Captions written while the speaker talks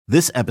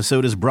This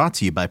episode is brought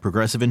to you by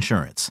Progressive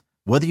Insurance.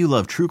 Whether you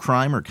love true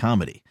crime or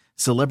comedy,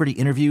 celebrity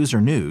interviews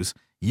or news,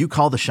 you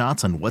call the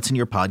shots on what's in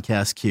your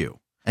podcast queue.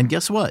 And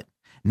guess what?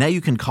 Now you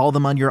can call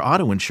them on your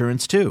auto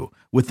insurance too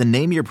with the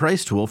Name Your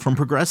Price tool from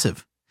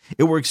Progressive.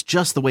 It works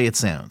just the way it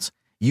sounds.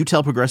 You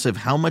tell Progressive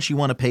how much you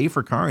want to pay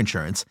for car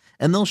insurance,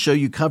 and they'll show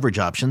you coverage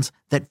options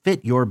that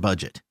fit your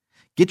budget.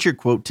 Get your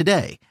quote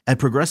today at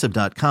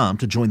Progressive.com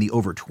to join the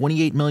over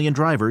 28 million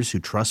drivers who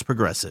trust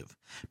Progressive.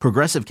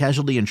 Progressive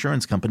Casualty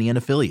Insurance Company and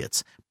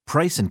Affiliates.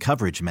 Price and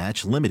coverage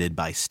match limited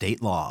by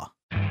state law.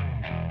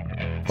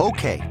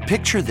 Okay,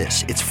 picture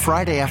this. It's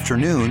Friday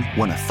afternoon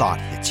when a thought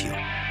hits you.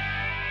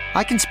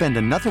 I can spend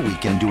another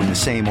weekend doing the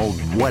same old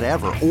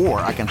whatever,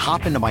 or I can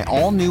hop into my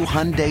all-new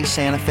Hyundai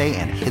Santa Fe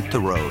and hit the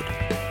road.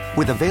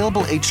 With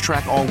available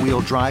H-Track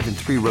all-wheel drive and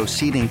 3-row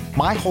seating,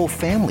 my whole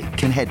family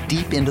can head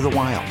deep into the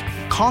wild.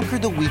 Conquer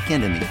the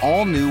weekend in the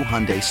all-new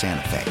Hyundai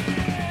Santa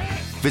Fe.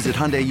 Visit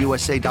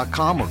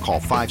HyundaiUSA.com or call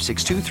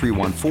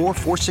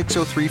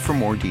 562-314-4603 for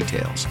more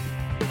details.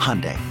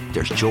 Hyundai,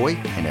 there's joy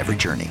in every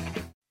journey.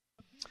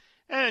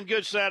 And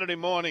good Saturday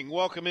morning.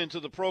 Welcome into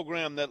the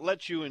program that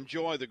lets you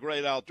enjoy the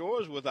great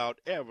outdoors without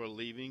ever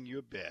leaving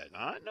your bed.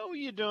 I know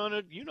you're doing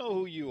it. You know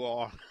who you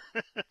are.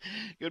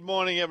 Good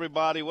morning,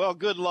 everybody. Well,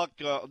 good luck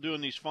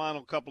doing these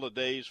final couple of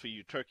days for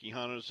you turkey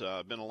hunters.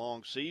 Been a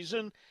long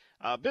season.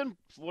 Been,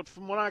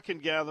 from what I can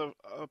gather,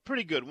 a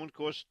pretty good one. Of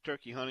course,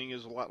 turkey hunting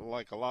is a lot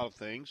like a lot of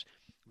things.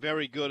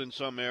 Very good in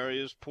some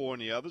areas, poor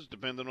in the others,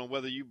 depending on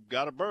whether you've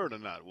got a bird or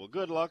not. Well,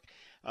 good luck.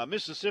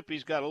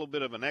 Mississippi's got a little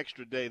bit of an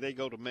extra day. They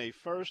go to May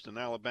 1st, and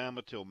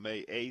Alabama till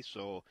May 8th,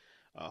 so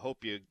I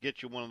hope you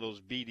get you one of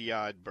those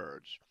beady-eyed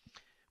birds.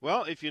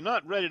 Well, if you're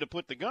not ready to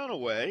put the gun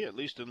away, at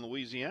least in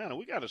Louisiana,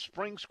 we got a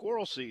spring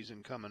squirrel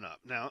season coming up.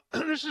 Now,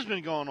 this has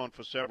been going on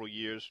for several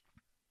years,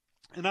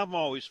 and I've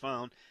always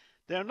found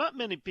there are not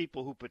many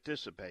people who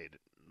participated.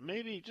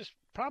 Maybe just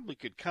probably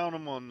could count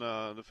them on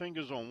the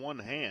fingers on one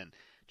hand.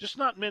 Just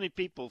not many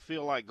people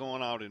feel like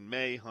going out in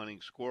May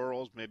hunting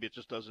squirrels. Maybe it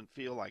just doesn't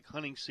feel like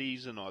hunting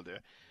season, or they're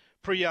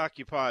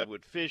preoccupied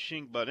with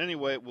fishing. But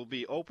anyway, it will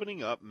be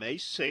opening up May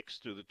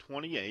 6th through the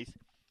 28th.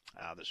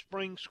 The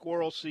spring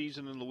squirrel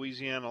season in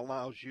Louisiana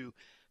allows you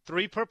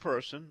 3 per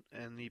person,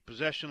 and the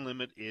possession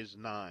limit is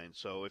 9.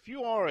 So if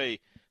you are a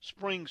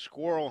spring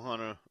squirrel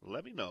hunter,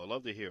 let me know. I'd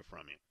love to hear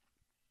from you.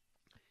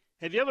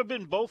 Have you ever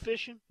been bow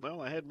fishing?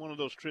 Well, I had one of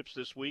those trips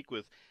this week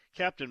with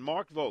Captain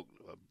Mark Vogt,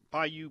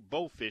 Bayou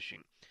Bow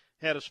Fishing.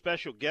 Had a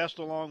special guest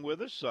along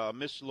with us,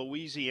 Miss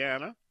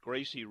Louisiana,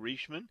 Gracie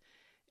Reishman.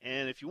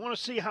 And if you want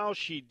to see how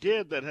she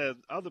did that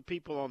had other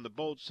people on the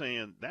boat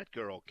saying, that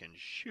girl can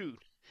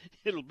shoot,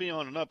 it'll be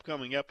on an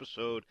upcoming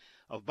episode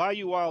of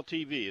Bayou Wild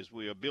TV as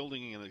we are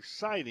building an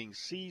exciting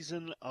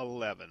Season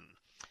 11.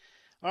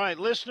 All right,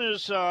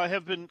 listeners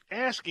have been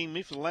asking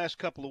me for the last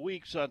couple of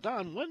weeks,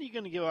 Don, when are you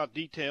going to give out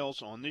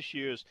details on this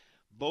year's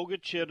Bogue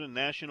Chitto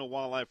National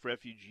Wildlife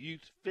Refuge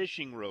Youth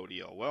Fishing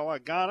Rodeo? Well, I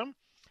got them.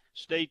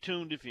 Stay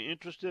tuned if you're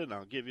interested, and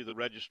I'll give you the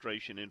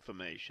registration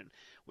information.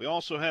 We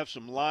also have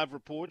some live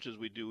reports, as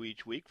we do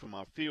each week, from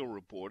our field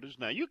reporters.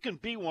 Now, you can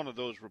be one of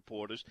those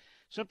reporters.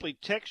 Simply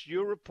text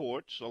your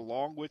reports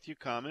along with your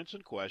comments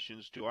and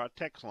questions to our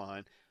text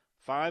line,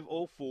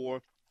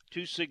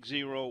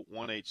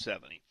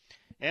 504-260-1870.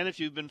 And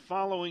if you've been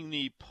following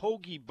the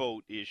Pogey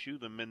boat issue,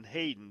 the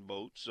Menhaden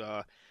boats,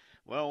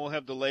 we'll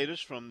have the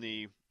latest from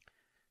the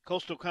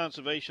Coastal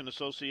Conservation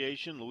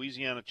Association,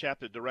 Louisiana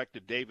Chapter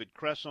Director David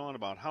Cresson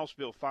about House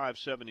Bill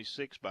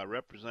 576 by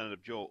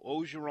Representative Joe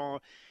Ogeron.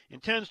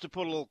 Intends to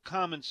put a little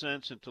common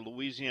sense into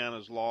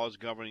Louisiana's laws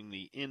governing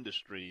the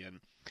industry.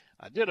 And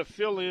I did a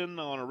fill-in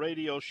on a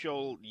radio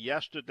show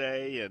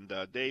yesterday, and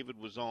David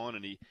was on,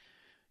 and he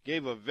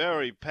gave a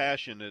very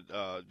passionate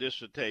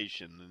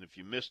dissertation, and if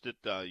you missed it,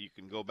 you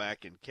can go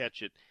back and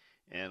catch it.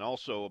 And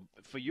also,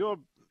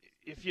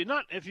 if you're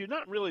not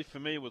really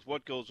familiar with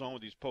what goes on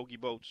with these pokey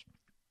boats,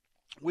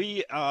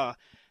 we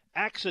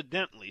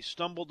accidentally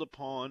stumbled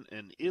upon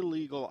an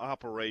illegal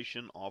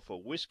operation off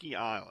of Whiskey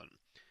Island.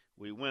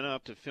 We went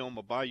out to film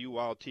a Bayou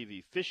Wild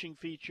TV fishing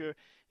feature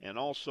and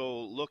also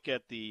look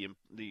at the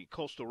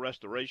coastal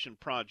restoration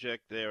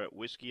project there at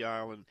Whiskey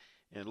Island.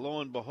 And lo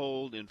and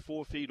behold, in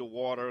 4 feet of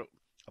water,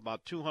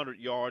 about 200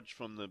 yards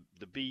from the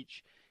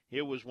beach,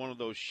 here was one of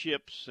those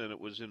ships, and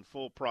it was in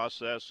full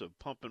process of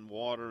pumping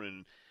water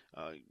and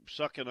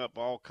sucking up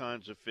all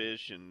kinds of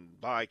fish and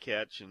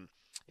bycatch. And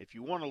if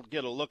you want to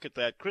get a look at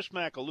that, Chris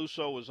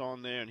Macaluso was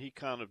on there, and he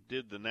kind of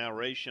did the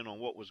narration on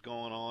what was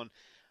going on.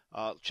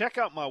 Check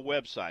out my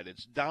website.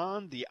 It's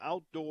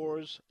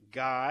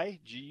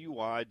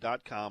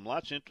dontheoutdoorsguy.com.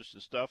 Lots of interesting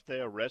stuff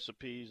there,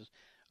 recipes.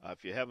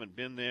 If you haven't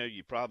been there,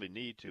 you probably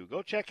need to.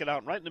 Go check it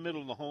out. Right in the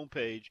middle of the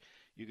homepage,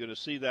 you're going to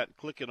see that.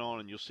 Click it on,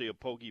 and you'll see a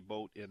pokey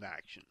boat in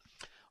action.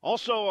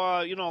 Also,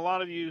 a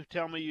lot of you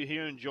tell me you're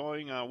here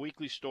enjoying our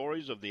weekly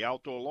stories of the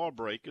outdoor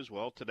lawbreakers.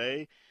 Well,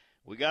 today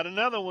we got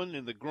another one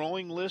in the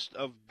growing list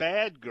of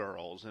bad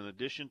girls in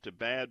addition to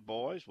bad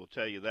boys. We'll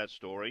tell you that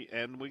story.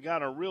 And we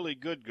got a really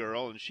good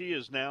girl, and she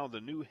is now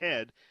the new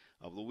head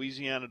of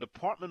Louisiana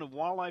Department of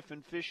Wildlife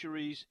and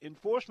Fisheries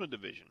Enforcement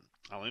Division.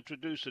 I'll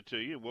introduce her to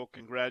you. We'll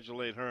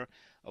congratulate her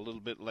a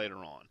little bit later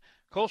on.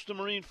 Coastal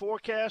marine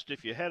forecast,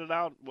 if you're headed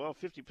out,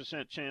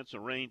 50% chance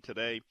of rain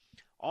today.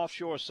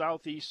 Offshore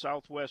southeast,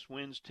 southwest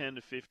winds 10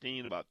 to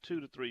 15, about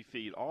 2 to 3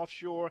 feet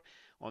offshore.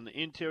 On the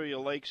interior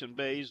lakes and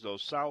bays,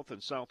 those south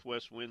and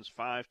southwest winds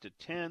 5 to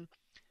 10.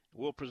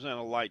 Will present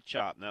a light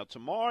chop. Now,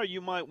 tomorrow you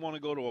might want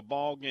to go to a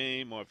ball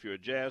game, or if you're a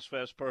Jazz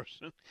Fest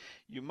person,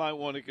 you might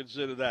want to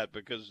consider that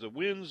because the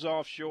winds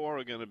offshore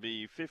are going to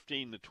be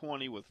 15 to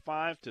 20 with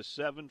 5 to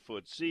 7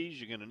 foot seas.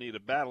 You're going to need a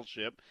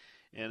battleship.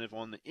 And if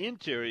on the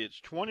interior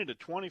it's 20 to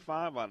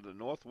 25 out of the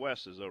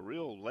northwest as a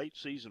real late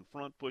season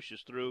front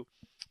pushes through,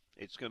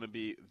 it's going to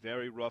be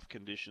very rough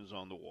conditions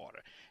on the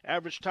water.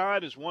 Average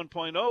tide is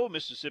 1.0,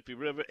 Mississippi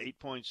River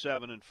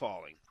 8.7 and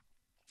falling.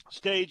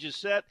 Stage is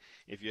set.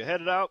 If you're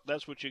headed out,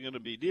 that's what you're going to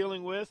be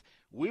dealing with.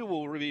 We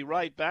will be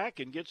right back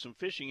and get some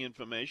fishing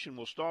information.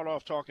 We'll start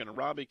off talking to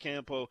Robbie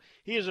Campo.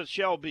 He is at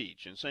Shell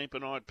Beach in St.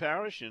 Bernard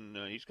Parish, and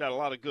he's got a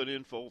lot of good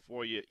info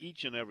for you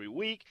each and every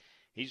week.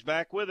 He's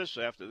back with us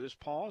after this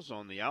pause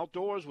on the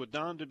Outdoors with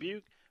Don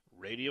Dubuc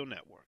Radio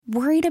Network.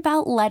 Worried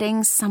about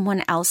letting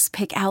someone else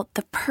pick out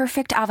the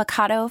perfect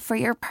avocado for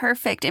your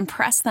perfect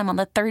impress them on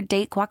the third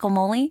date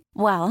guacamole?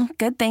 Well,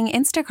 good thing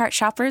Instacart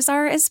shoppers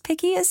are as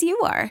picky as you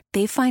are.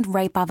 They find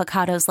ripe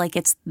avocados like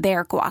it's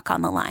their guac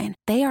on the line.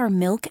 They are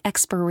milk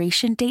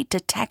expiration date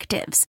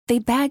detectives. They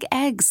bag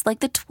eggs like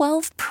the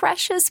 12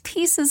 precious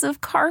pieces of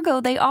cargo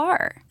they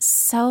are.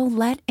 So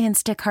let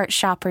Instacart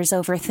shoppers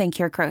overthink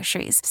your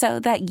groceries so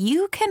that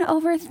you can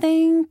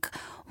overthink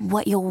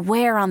what you'll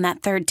wear on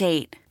that third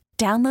date.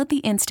 Download the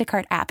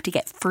Instacart app to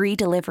get free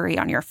delivery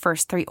on your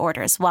first 3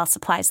 orders while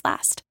supplies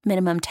last.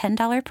 Minimum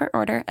 $10 per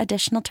order.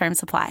 Additional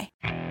terms apply.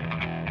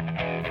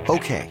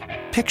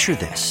 Okay, picture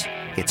this.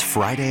 It's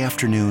Friday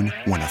afternoon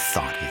when a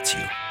thought hits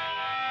you.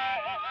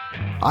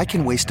 I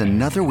can waste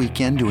another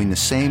weekend doing the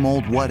same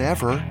old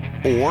whatever,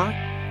 or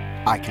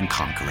I can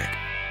conquer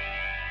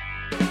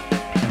it.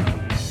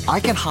 I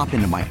can hop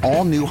into my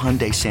all-new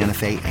Hyundai Santa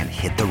Fe and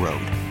hit the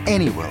road.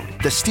 Any road.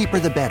 The steeper,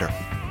 the better.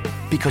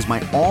 Because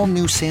my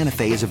all-new Santa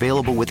Fe is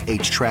available with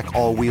H-Track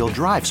all-wheel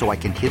drive, so I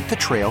can hit the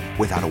trail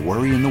without a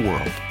worry in the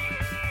world.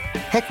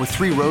 Heck, with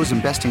 3 rows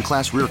and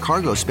best-in-class rear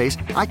cargo space,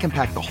 I can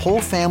pack the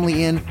whole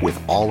family in with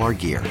all our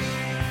gear.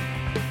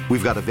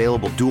 We've got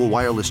available dual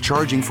wireless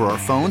charging for our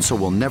phones, so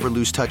we'll never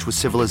lose touch with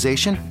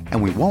civilization,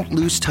 and we won't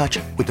lose touch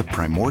with the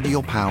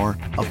primordial power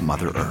of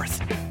Mother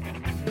Earth.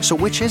 So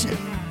which is it?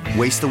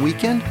 Waste the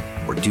weekend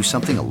or do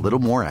something a little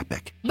more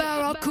epic?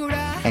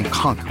 And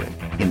conquer it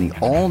in the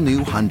all-new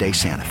Hyundai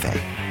Santa Fe.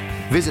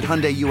 Visit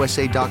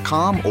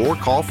HyundaiUSA.com or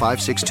call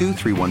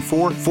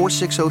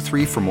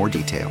 562-314-4603 for more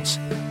details.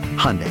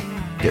 Hyundai,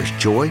 there's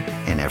joy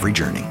in every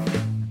journey.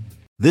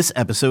 This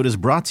episode is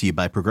brought to you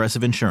by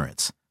Progressive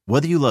Insurance.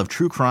 Whether you love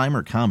true crime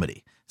or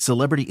comedy,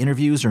 celebrity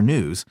interviews or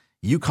news,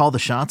 you call the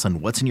shots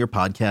on what's in your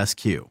podcast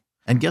queue.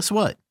 And guess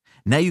what?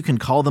 Now you can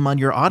call them on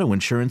your auto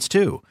insurance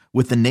too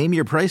with the Name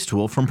Your Price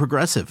tool from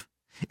Progressive.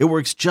 It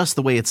works just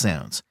the way it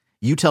sounds.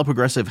 You tell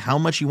Progressive how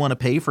much you want to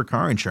pay for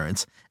car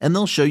insurance, and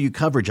they'll show you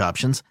coverage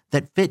options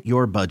that fit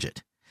your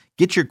budget.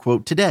 Get your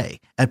quote today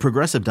at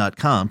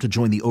Progressive.com to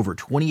join the over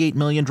 28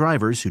 million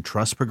drivers who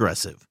trust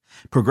Progressive.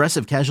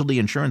 Progressive Casualty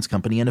Insurance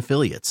Company and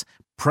Affiliates.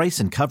 Price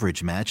and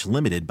coverage match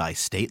limited by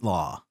state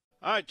law.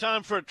 All right,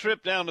 time for a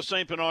trip down to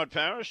St. Bernard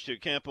Parish to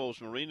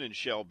Campo's Marina in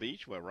Shell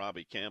Beach, where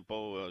Robbie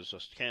Campo is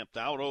just camped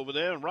out over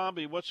there. And,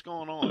 Robbie, what's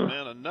going on,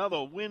 man?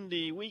 Another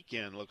windy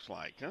weekend, looks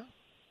like, huh?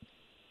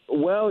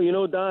 Well,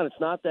 Don,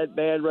 it's not that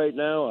bad right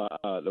now.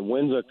 The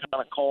winds are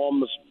kind of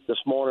calm this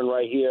morning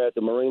right here at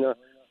the marina,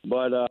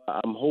 but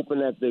I'm hoping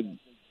that the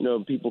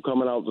people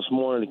coming out this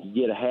morning can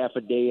get a half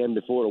a day in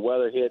before the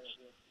weather hits.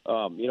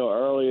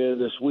 Earlier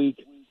this week,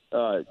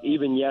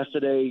 even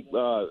yesterday,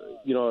 a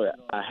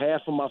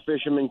half of my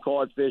fishermen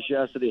caught fish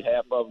yesterday,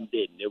 half of them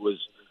didn't. It was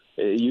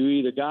you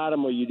either got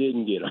them or you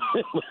didn't get them.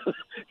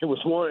 It was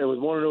one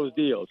of those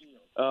deals.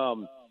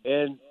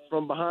 And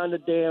from behind the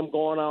dam,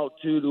 going out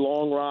to the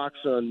Long Rocks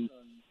and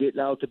getting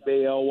out to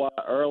Bay Elwha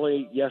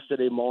early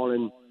yesterday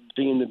morning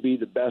seemed to be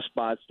the best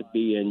spots to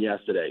be in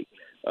yesterday.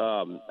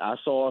 I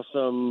saw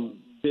some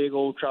big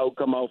old trout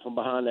come out from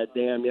behind that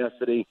dam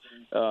yesterday,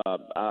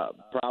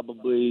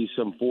 probably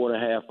some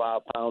 4.5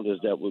 5-pounders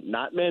that was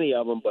not many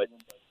of them, but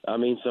I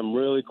mean some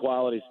really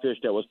quality fish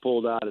that was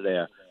pulled out of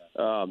there.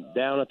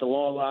 Down at the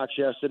Long Rocks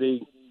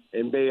yesterday,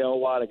 in Bay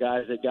Elwha, the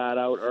guys that got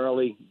out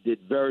early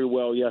did very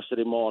well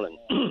yesterday morning.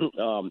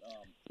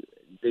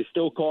 They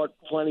still caught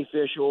plenty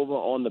fish over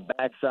on the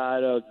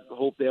backside of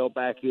Hopedale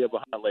back here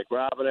behind Lake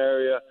Robin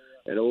area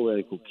and over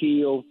in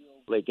Coquille,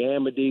 Lake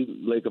Amity,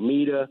 Lake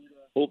Amita,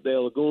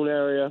 Hopedale Lagoon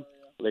area,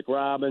 Lake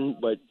Robin.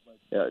 But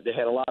they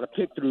had a lot of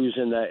pick-throughs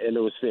in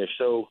those fish.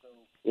 So,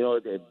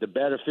 the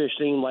better fish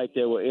seemed like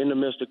they were in the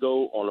midst of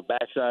go on the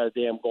backside of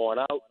the dam going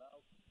out.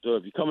 So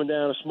if you're coming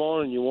down this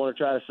morning and you want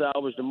to try to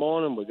salvage the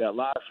morning, we got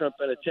live shrimp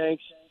in the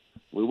tanks.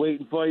 We're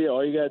waiting for you.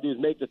 All you got to do is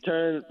make the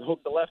turn,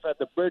 hook the left at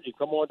the bridge, and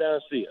come on down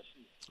and see us.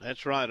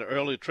 That's right. An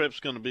early trip's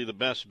going to be the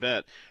best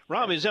bet.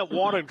 Robbie, has that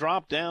water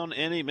dropped down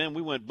any? Man,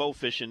 we went bow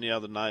fishing the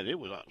other night. It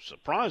was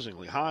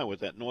surprisingly high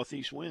with that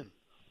northeast wind.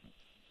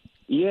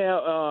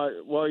 Yeah,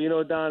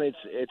 well, Don, it's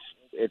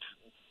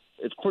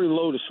pretty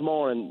low this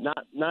morning.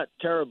 Not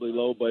terribly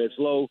low, but it's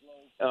low.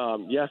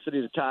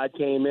 Yesterday the tide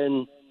came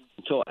in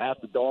until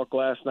after dark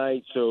last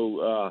night,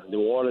 so the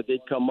water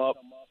did come up.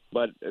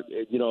 But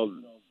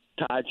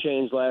tide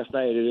changed last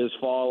night. It is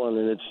falling,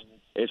 and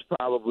it's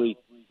probably,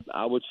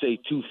 I would say,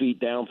 2 feet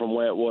down from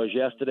where it was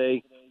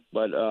yesterday.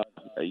 But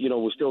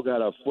we still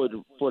got a foot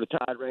of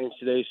tide range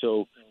today,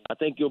 so I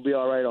think you'll be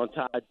all right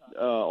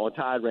on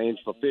tide range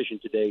for fishing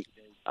today.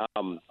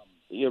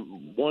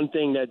 One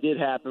thing that did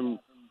happen,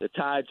 the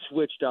tide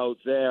switched out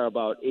there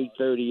about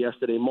 8:30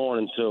 yesterday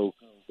morning. So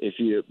if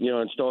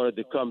and started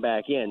to come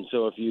back in.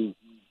 So if you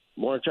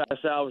want to try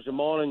to salvage the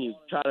morning, you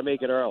try to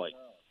make it early.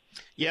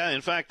 Yeah,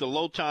 in fact, the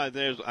low tide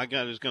there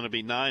is going to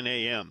be 9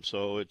 a.m.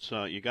 So it's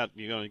you're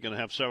going to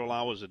have several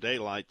hours of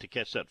daylight to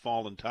catch that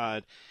falling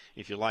tide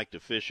if you like to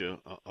fish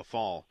a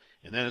fall,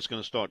 and then it's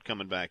going to start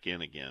coming back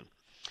in again.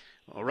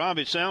 Well, Rob,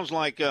 it sounds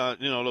like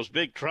those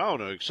big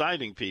trout are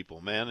exciting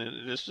people, man.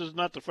 And this is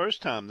not the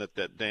first time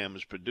that dam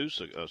has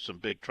produced some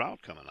big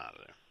trout coming out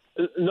of there.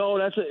 No,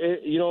 that's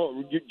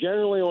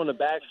generally on the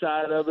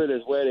backside of it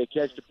is where they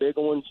catch the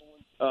bigger ones.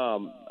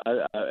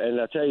 And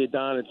I tell you,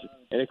 Don,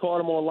 they caught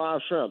them on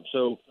live shrimp.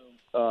 So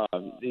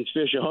these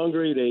fish are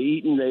hungry. They're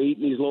eating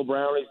these little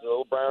brownies. The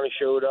little brownies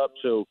showed up.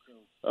 So,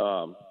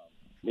 come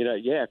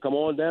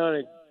on down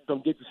and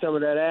come get some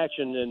of that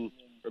action. And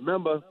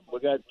remember, we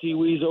got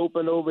Kiwis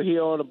open over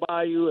here on the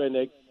bayou, and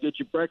they get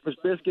you breakfast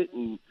biscuit,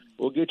 and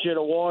we'll get you in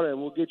the water,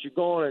 and we'll get you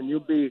going, and you'll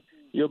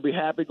be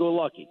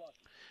happy-go-lucky.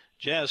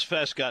 Jazz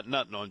Fest got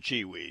nothing on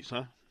Kiwis,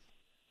 huh?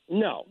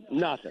 No,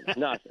 nothing.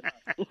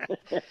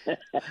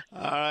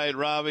 All right,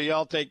 Robbie,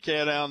 y'all take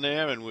care down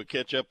there, and we'll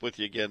catch up with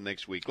you again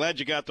next week. Glad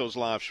you got those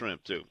live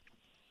shrimp, too.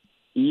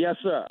 Yes,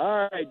 sir.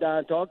 All right,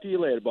 Don. Talk to you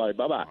later, buddy.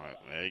 Bye-bye. All right,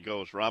 there he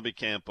goes, Robbie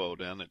Campo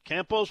down at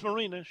Campos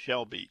Marina,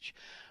 Shell Beach.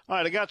 All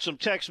right, I got some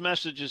text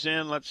messages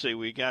in. Let's see.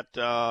 We got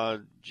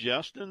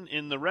Justin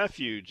in the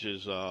Refuge.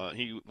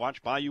 He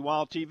watched Bayou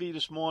Wild TV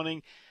this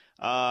morning.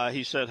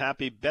 He said,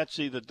 happy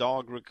Betsy the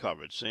dog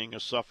recovered. Seeing her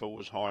suffer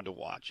was hard to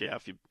watch. Yeah,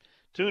 if you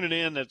tune it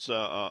in, it's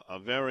a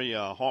very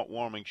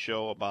heartwarming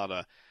show about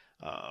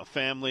a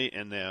family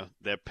and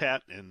their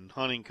pet and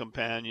hunting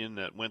companion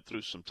that went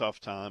through some tough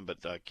time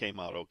but came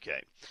out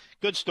okay.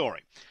 Good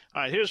story.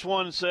 All right, here's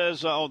one that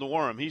says, the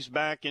Worm, he's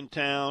back in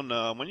town.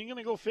 When are you going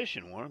to go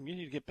fishing, Worm? You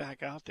need to get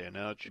back out there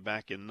now that you're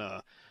back in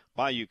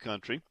Bayou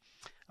country.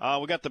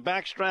 We got the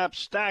Backstrap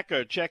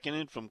Stacker checking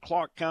in from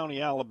Clark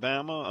County,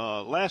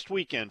 Alabama. Last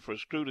weekend for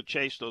his crew to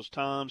chase those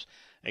toms.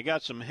 They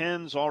got some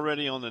hens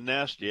already on the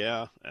nest.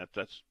 Yeah,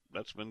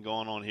 that's been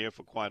going on here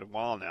for quite a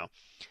while now.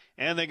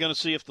 And they're going to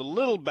see if the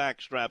little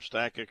Backstrap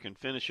Stacker can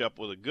finish up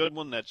with a good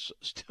one that's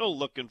still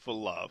looking for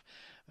love.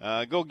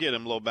 Go get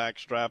him, little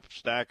Backstrap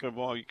Stacker.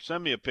 Boy, you can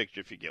send me a picture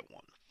if you get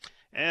one.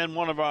 And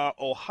one of our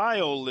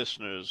Ohio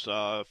listeners,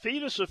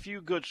 feed us a few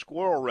good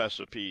squirrel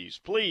recipes,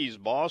 please,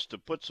 boss, to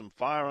put some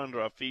fire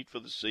under our feet for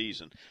the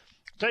season.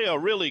 I'll tell you a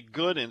really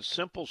good and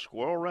simple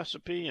squirrel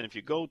recipe, and if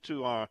you go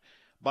to our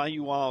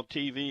Bayou Wild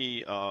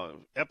TV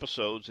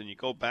episodes and you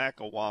go back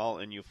a while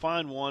and you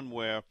find one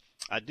where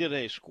I did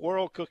a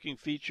squirrel cooking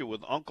feature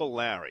with Uncle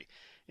Larry,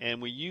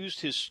 and we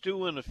used his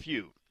stew in a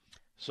few.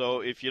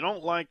 So if you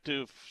don't like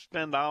to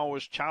spend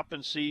hours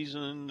chopping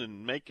seasoning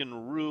and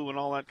making roux and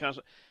all that kind of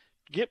stuff,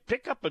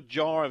 pick up a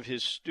jar of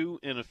his stew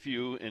in a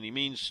few, and he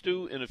means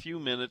stew in a few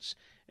minutes,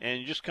 and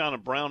you just kind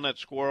of brown that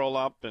squirrel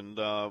up, and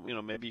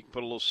maybe you can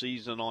put a little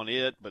seasoning on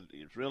it, but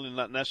it's really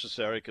not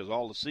necessary because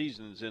all the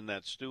seasoning's in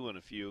that stew in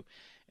a few.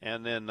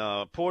 And then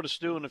pour the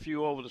stew in a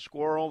few over the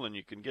squirrel, and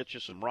you can get you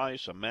some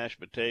rice, some mashed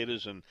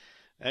potatoes, and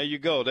there you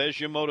go. There's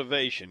your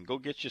motivation. Go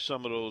get you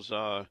some of those,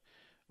 I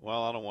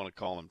don't want to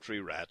call them tree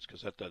rats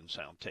because that doesn't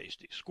sound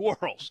tasty.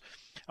 Squirrels.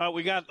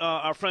 We got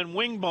our friend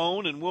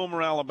Wingbone in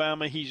Wilmer,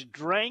 Alabama. He's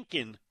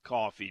dranking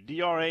coffee,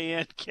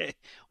 D-R-A-N-K.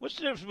 What's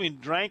the difference between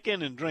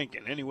dranking and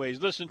drinking? Anyways,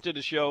 listen to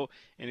the show,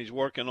 and he's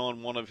working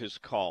on one of his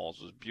calls,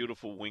 his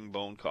beautiful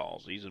Wingbone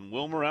calls. He's in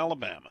Wilmer,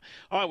 Alabama.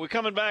 All right, we're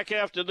coming back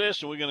after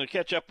this, and we're going to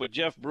catch up with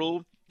Jeff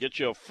Bruhl, get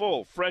you a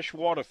full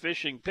freshwater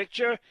fishing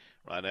picture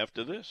right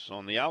after this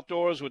on the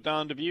Outdoors with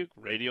Don Dubuc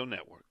Radio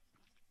Network.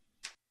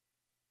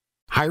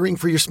 Hiring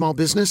for your small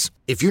business?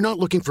 If you're not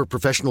looking for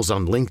professionals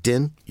on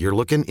LinkedIn, you're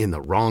looking in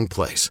the wrong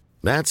place.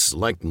 That's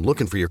like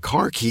looking for your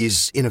car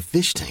keys in a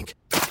fish tank.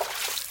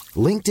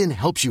 LinkedIn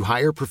helps you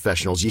hire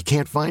professionals you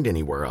can't find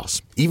anywhere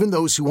else, even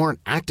those who aren't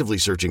actively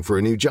searching for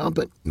a new job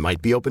but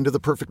might be open to the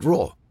perfect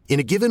role. In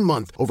a given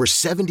month, over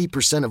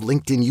 70% of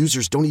LinkedIn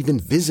users don't even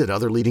visit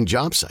other leading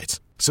job sites.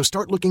 So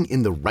start looking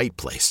in the right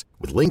place.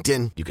 With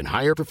LinkedIn, you can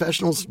hire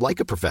professionals like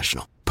a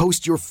professional.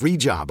 Post your free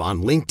job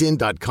on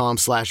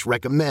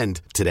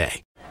linkedin.com/recommend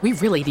today. We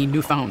really need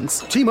new phones.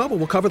 T-Mobile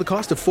will cover the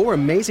cost of 4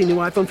 amazing new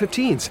iPhone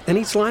 15s, and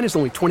each line is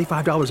only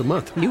 $25 a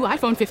month. New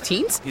iPhone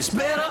 15s? It's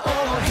better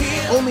over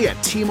here. Only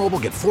at T-Mobile,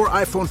 get 4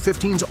 iPhone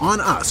 15s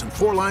on us and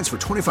 4 lines for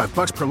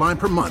 $25 per line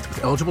per month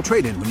with eligible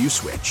trade-in when you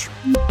switch.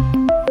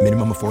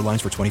 Minimum of 4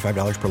 lines for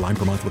 $25 per line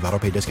per month with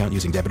autopay discount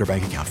using debit or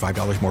bank account.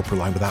 $5 more per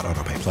line without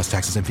autopay, plus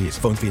taxes and fees.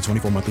 Phone fee at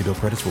 24 monthly bill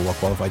credits for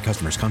well-qualified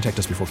customers. Contact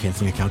us before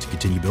canceling account to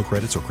continue bill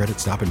credits or credit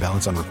stop and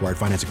balance on required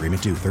finance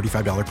agreement due.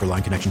 $35 per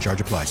line connection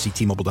charge applies. See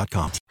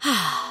T-Mobile.com.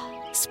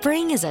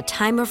 Spring is a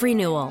time of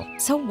renewal,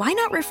 so why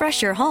not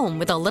refresh your home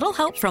with a little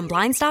help from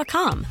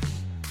Blinds.com?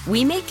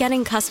 We make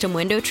getting custom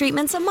window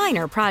treatments a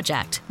minor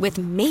project with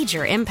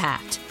major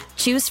impact.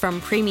 Choose from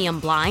premium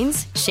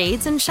blinds,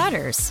 shades, and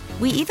shutters.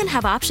 We even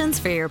have options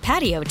for your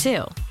patio,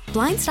 too.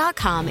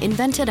 Blinds.com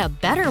invented a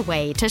better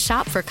way to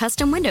shop for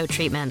custom window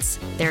treatments.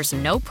 There's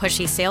no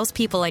pushy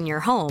salespeople in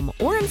your home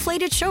or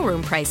inflated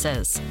showroom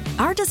prices.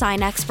 Our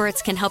design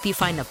experts can help you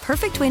find the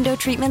perfect window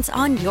treatments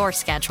on your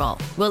schedule.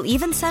 We'll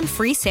even send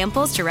free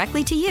samples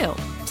directly to you.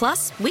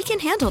 Plus, we can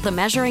handle the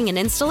measuring and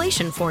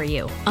installation for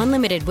you.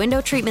 Unlimited window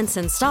treatments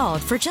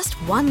installed for just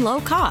one low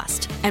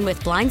cost. And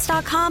with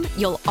Blinds.com,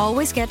 you'll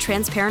always get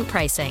transparent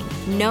pricing.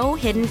 No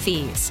hidden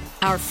fees.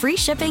 Our free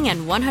shipping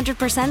and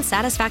 100%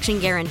 satisfaction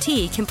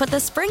guarantee can put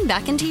the spring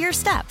back into your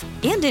step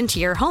and into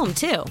your home,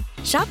 too.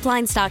 Shop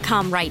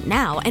Blinds.com right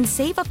now and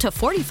save up to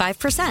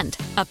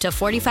 45%. Up to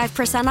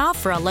 45% off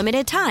for a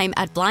limited time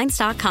at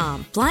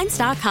Blinds.com.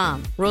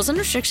 Blinds.com. Rules and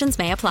restrictions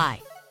may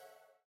apply.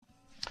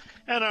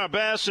 And our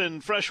bass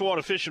and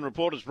freshwater fishing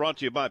report is brought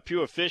to you by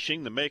Pure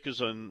Fishing, the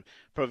makers and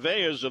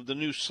purveyors of the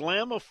new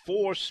Slammer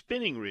 4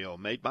 spinning reel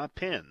made by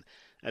Penn.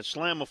 That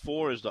Slammer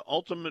 4 is the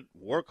ultimate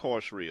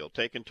workhorse reel,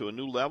 taken to a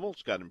new level.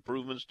 It's got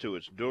improvements to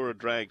its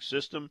Dura-Drag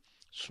system,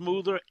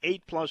 smoother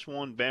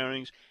 8+1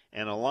 bearings,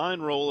 and a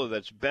line roller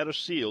that's better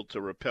sealed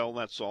to repel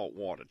that salt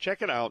water.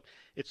 Check it out.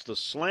 It's the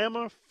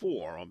Slammer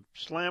 4, or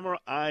Slammer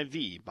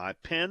IV by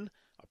Penn,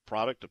 a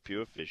product of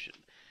Pure Fishing.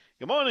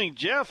 Good morning,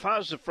 Jeff.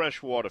 How's the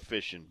freshwater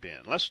fishing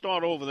been? Let's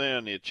start over there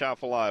in the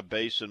Atchafalaya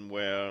Basin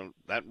where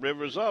that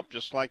river's up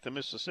just like the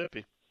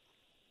Mississippi.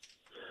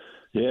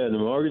 Yeah, the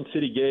Morgan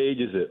City gauge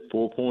is at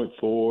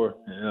 4.4.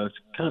 It's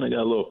kind of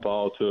got a little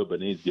fall to it, but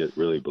needs to get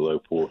really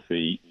below 4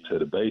 feet. So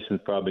the basin's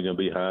probably going to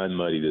be high and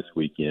muddy this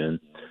weekend.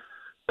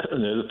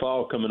 There's a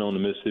fall coming on the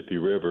Mississippi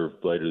River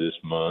later this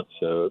month,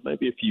 so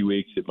maybe a few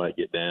weeks it might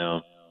get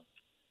down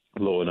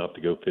low enough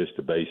to go fish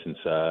the basin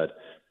side.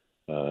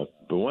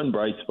 But one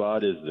bright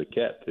spot is the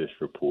catfish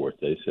report.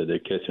 They said they're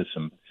catching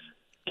some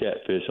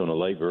catfish on the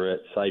Lake Verret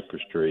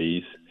cypress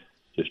trees.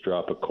 Just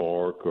drop a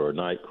cork or a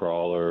night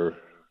crawler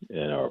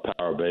and our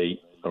power bait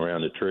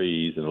around the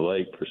trees in the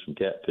lake for some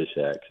catfish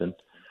action.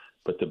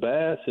 But the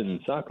bass and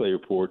sockeye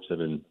reports have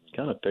been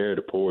kind of fair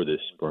to poor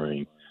this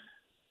spring.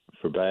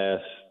 For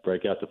bass,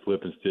 break out the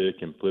flipping stick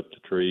and flip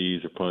the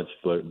trees or punch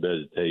floating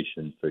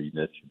vegetation, so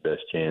that's your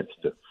best chance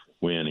to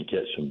win and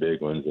catch some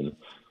big ones. And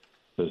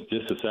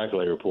just the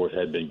sockeye report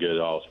had been good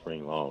all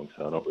spring long,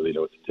 so I don't really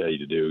know what to tell you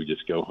to do.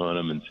 Just go hunt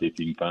them and see if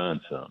you can find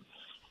some.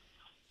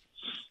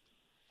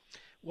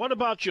 What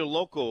about your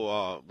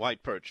local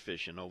white perch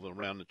fishing over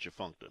around the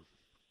Tchefuncte?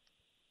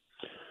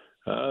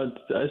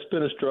 It's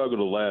been a struggle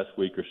the last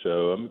week or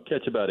so. I'm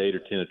catch about 8 or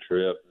 10 a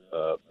trip.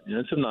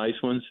 Some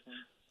nice ones.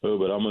 Oh,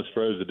 but I almost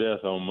froze to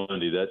death on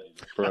Monday. That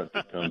front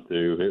to come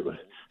through. It was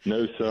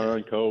no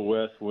sun, cold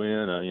west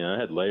wind. I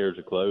had layers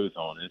of clothes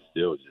on. It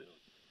still just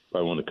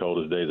probably one of the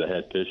coldest days I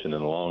had fishing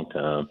in a long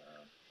time.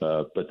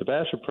 But the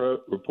bass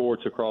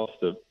reports across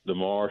the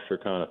marsh are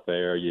kind of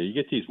fair. You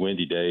get these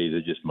windy days,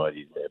 it just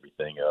muddies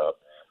everything up.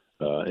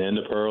 And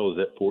the pearl is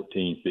at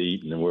 14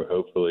 feet, and then we're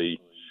hopefully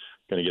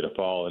going to get a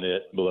fall in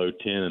it below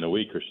 10 in a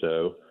week or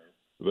so.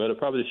 But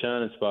probably the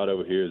shining spot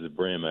over here is the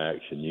brim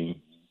action. You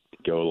can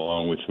go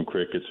along with some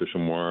crickets or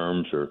some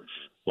worms or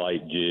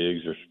light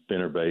jigs or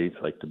spinner baits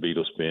like the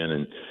beetle spin.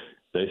 And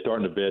they're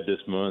starting to bed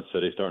this month,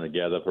 so they're starting to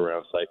gather up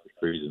around cypress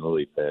trees and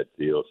lily pad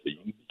fields. So you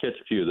can catch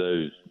a few of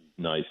those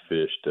nice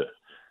fish to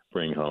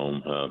bring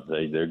home.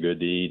 They're good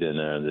to eat,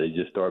 and they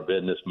just start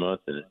bedding this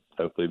month, and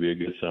hopefully be a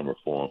good summer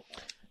for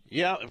them.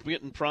 Yeah, we're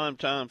getting prime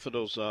time for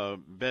those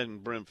bed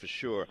and brim for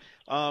sure.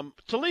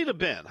 Toledo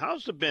Bend,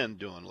 how's the Bend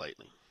doing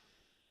lately?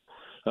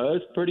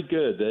 It's pretty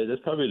good.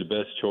 That's probably the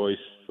best choice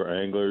for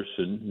anglers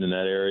in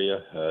that area.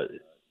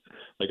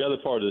 Like other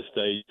part of the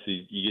states,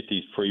 you get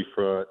these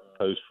pre-front,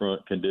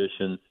 post-front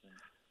conditions.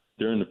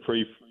 During the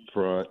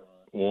pre-front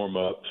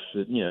warm-ups,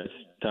 it's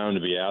time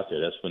to be out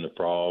there. That's when the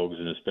frogs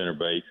and the spinner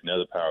baits and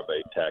other power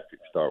bait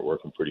tactics start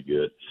working pretty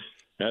good.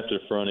 After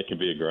the front, it can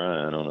be a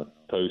grind. On a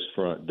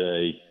post-front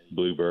day,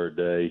 bluebird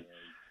day,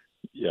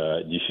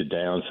 you should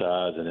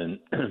downsize and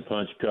then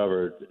punch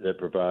cover that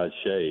provides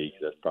shade.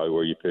 That's probably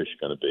where your fish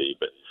are going to be.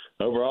 But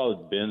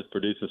overall, Bend's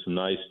producing some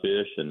nice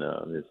fish, and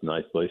it's a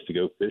nice place to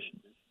go fishing.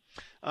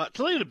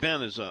 Toledo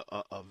Bend is a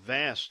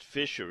vast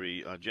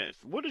fishery.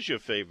 What is your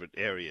favorite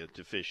area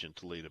to fish in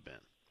Toledo Bend?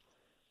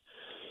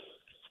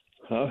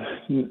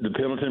 The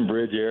Pendleton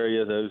Bridge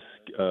area, those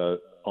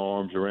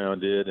arms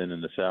around it, and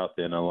in the south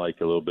end, I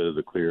like a little bit of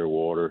the clear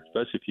water,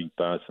 especially if you can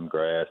find some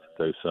grass to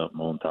throw something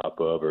on top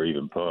of, or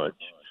even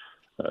punch.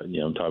 I'm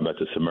talking about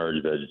the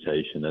submerged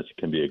vegetation. That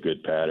can be a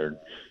good pattern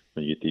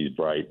when you get these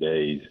bright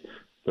days.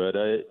 But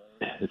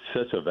it's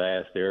such a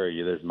vast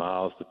area. There's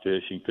miles to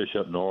fish. You can fish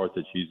up north.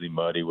 It's usually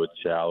muddy with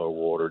shallow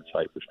water,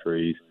 cypress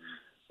trees.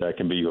 That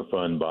can be a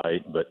fun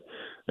bite. But,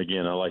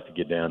 again, I like to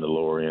get down to the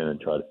lower end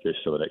and try to fish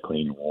some of that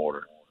clean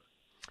water.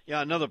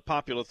 Yeah, another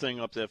popular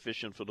thing up there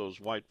fishing for those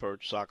white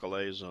perch,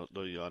 sacalets,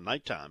 the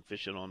nighttime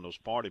fishing on those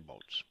party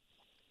boats.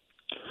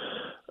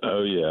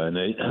 Oh, yeah, and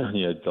they,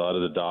 a lot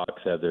of the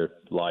docks have their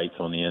lights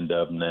on the end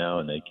of them now,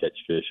 and they catch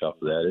fish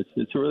off of that.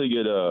 It's a really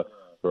good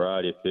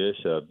variety of fish.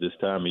 This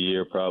time of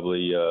year,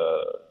 probably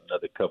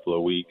another couple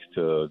of weeks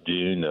to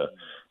June,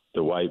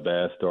 the white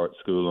bass start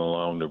schooling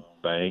along the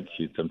banks.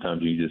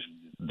 Sometimes you just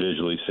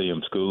visually see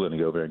them schooling and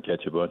go over there and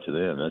catch a bunch of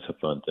them. That's a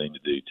fun thing to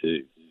do,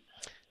 too.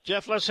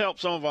 Jeff, let's help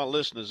some of our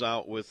listeners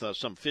out with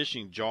some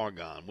fishing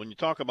jargon. When you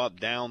talk about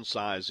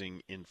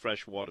downsizing in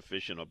freshwater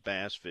fishing or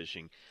bass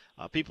fishing,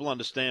 people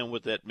understand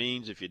what that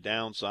means if you're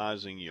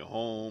downsizing your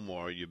home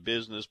or your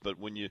business. But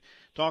when you're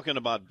talking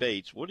about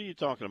baits, what are you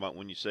talking about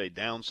when you say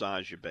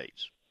downsize your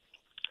baits?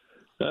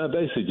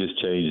 Basically just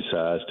change the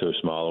size to a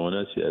smaller one,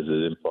 as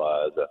it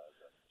implies.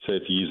 Say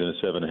if you're using a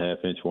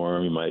 7.5-inch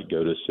worm, you might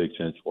go to a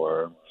 6-inch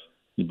worm.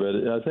 But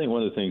I think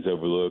one of the things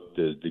overlooked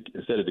is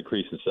instead of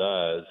decreasing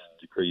size,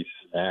 decrease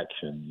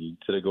action.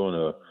 Instead of going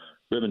to a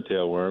ribbon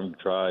tail worm,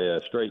 try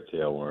a straight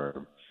tail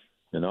worm.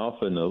 And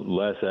often the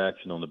less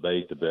action on the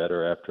bait, the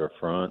better after a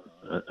front.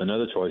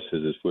 Another choice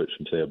is to switch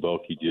from, say, a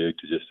bulky jig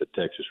to just a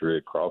Texas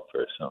rig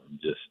crawfish, something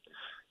just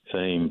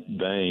same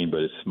vein,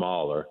 but it's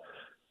smaller.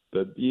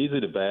 But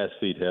usually the bass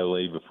feed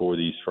heavily before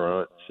these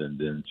fronts, and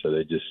then so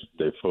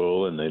they're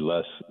full and they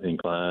less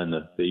inclined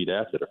to feed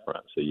after the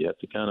front. So you have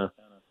to kind of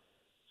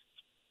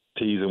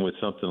tease them with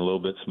something a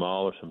little bit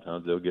smaller.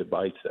 Sometimes they'll get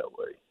bites that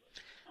way.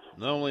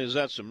 Not only is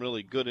that some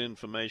really good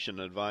information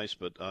and advice,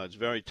 but it's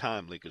very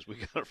timely because we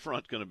got a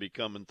front going to be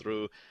coming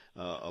through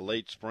a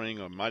late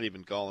spring, or might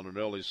even call it an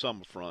early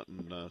summer front,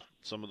 and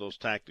some of those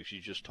tactics you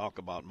just talk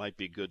about might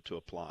be good to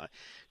apply.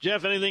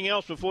 Jeff, anything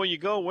else before you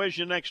go? Where's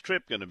your next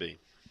trip going to be?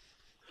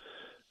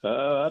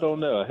 I don't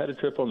know. I had a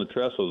trip on the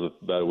trestles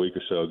about a week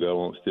or so ago. I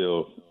won't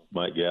steal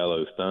Mike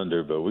Gallo's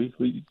thunder, but we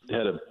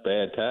had a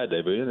bad tide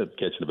day, but we ended up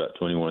catching about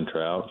 21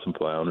 trout, some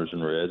flounders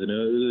and reds, and it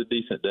was a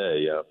decent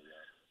day.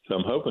 So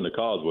I'm hoping the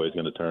causeway is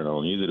going to turn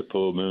on. Usually the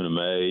full moon of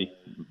May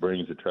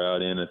brings the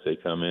trout in if they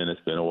come in.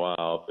 It's been a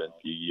while, been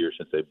a few years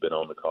since they've been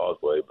on the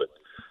causeway, but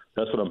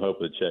that's what I'm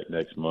hoping to check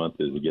next month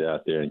is to get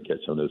out there and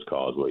catch some of those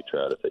causeway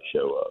trout if they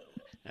show up.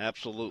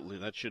 Absolutely.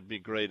 That should be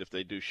great if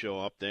they do show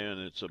up there, and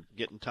it's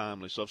getting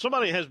timely. So if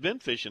somebody has been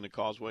fishing the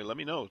causeway, let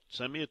me know.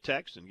 Send me a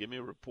text and give me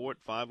a report,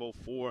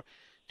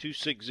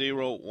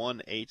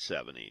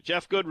 504-260-1870.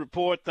 Jeff, good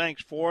report.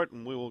 Thanks for it,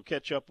 and we will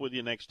catch up with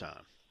you next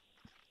time.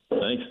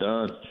 Thanks,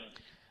 Don.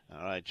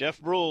 All right, Jeff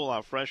Bruhl,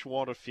 our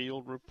freshwater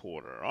field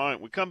reporter. All right,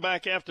 we come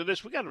back after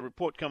this. We got a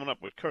report coming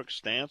up with Kirk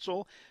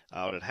Stansel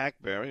out at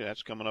Hackberry.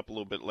 That's coming up a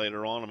little bit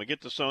later on. I'm going to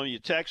get to some of your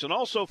texts. And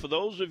also, for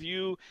those of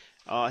you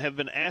have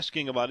been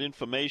asking about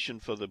information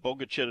for the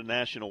Bogachitta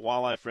National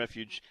Wildlife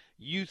Refuge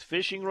Youth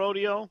Fishing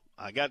Rodeo,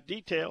 I got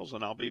details,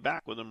 and I'll be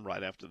back with them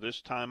right after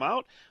this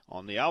timeout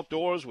on the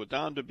Outdoors with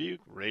Don Dubuc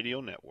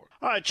Radio Network.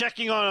 All right,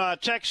 checking on our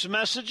text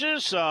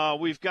messages.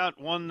 We've got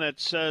one that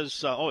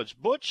says, it's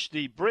Butch,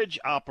 the bridge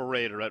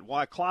operator at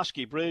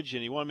Wycloskee Bridge,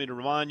 and he wanted me to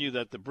remind you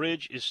that the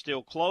bridge is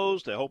still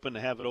closed. They're hoping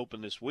to have it open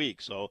this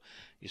week, so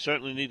you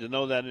certainly need to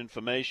know that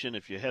information.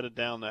 If you're headed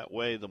down that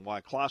way, the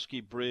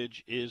Wycloskee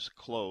Bridge is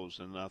closed.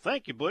 And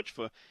thank you, Butch,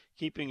 for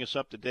keeping us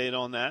up to date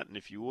on that. And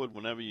if you would,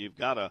 whenever you've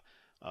got a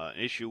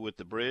issue with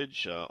the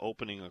bridge,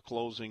 opening or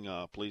closing,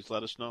 please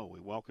let us know. We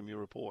welcome your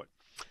report.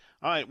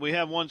 All right, we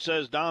have one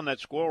says, Don, that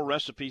squirrel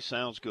recipe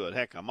sounds good.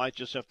 Heck, I might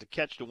just have to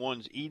catch the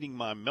ones eating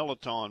my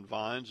Melaton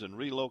vines and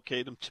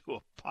relocate them to a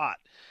pot.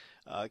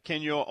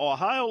 Can your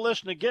Ohio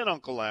listener get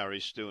Uncle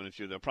Larry's stew? And if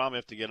you, they'll probably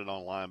have to get it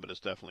online, but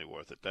it's definitely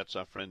worth it. That's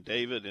our friend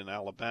David in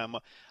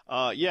Alabama.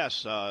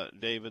 Yes,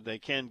 David, they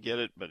can get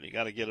it, but you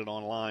got to get it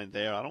online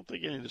there. I don't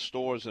think any of the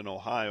stores in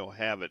Ohio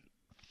have it.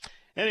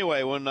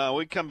 Anyway, when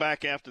we come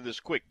back after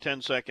this quick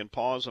 10-second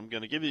pause, I'm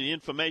going to give you the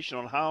information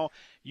on how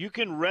you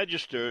can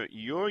register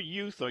your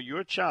youth or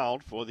your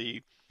child for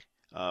the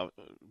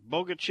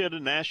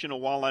Bogachitta National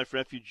Wildlife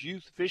Refuge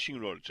Youth Fishing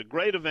Road. It's a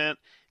great event.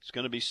 It's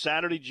going to be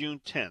Saturday, June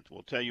 10th.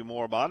 We'll tell you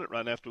more about it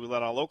right after we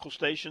let our local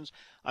stations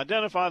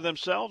identify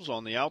themselves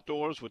on the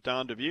Outdoors with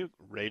Don Dubuc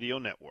Radio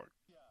Network.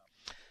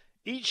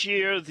 Each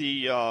year,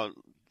 the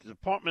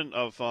Department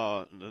of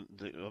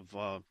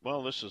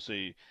this is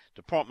the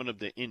Department of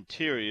the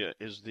Interior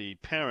is the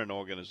parent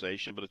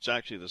organization, but it's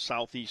actually the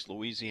Southeast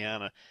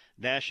Louisiana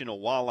National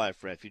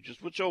Wildlife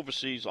Refuges, which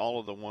oversees all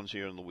of the ones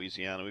here in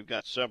Louisiana. We've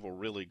got several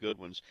really good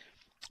ones.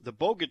 The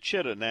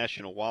Bogachitta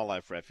National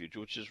Wildlife Refuge,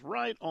 which is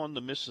right on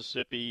the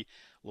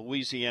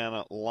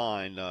Mississippi-Louisiana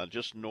line,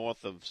 just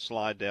north of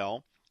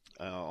Slidell.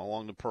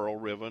 along the Pearl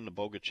River and the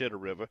Bogachita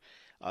River.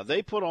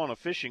 They put on a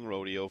fishing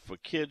rodeo for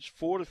kids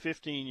 4 to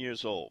 15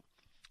 years old.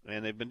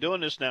 And they've been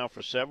doing this now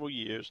for several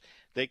years.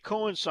 They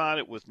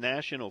coincided with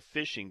National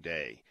Fishing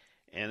Day,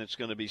 and it's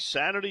going to be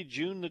Saturday,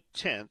 June the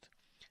 10th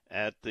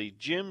at the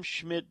Jim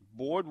Schmidt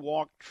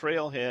Boardwalk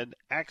Trailhead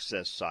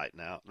Access Site.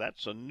 Now,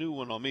 that's a new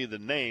one on me, the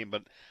name,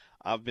 but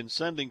I've been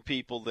sending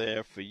people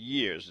there for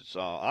years. It's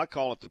I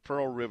call it the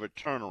Pearl River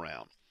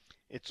Turnaround.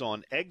 It's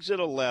on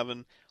Exit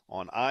 11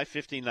 on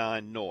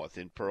I-59 North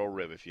in Pearl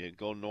River. If you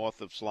go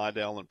north of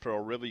Slidell and Pearl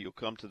River, you'll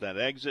come to that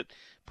exit,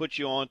 put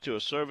you onto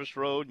a service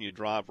road, and you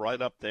drive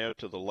right up there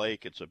to the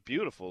lake. It's a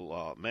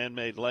beautiful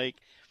man-made lake,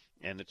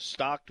 and it's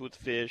stocked with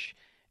fish,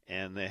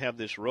 and they have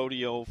this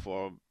rodeo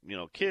for,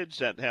 kids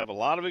that have a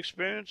lot of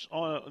experience.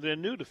 They're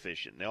new to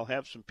fishing. They'll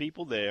have some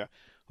people there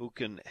who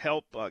can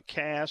help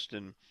cast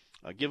and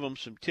give them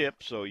some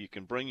tips, so you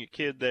can bring your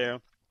kid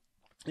there.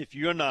 If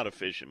you're not a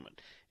fisherman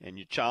and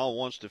your child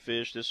wants to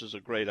fish, this is a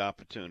great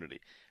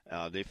opportunity.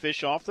 They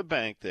fish off the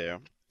bank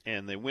there,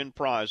 and they win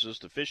prizes.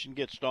 The fishing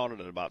gets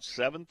started at about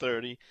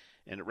 7:30,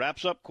 and it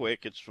wraps up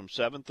quick. It's from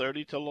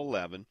 7:30 till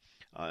 11.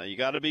 You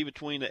got to be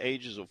between the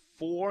ages of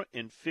 4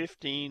 and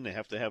 15. They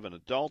have to have an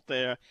adult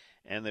there,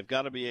 and they've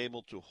got to be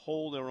able to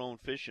hold their own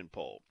fishing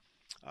pole.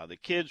 The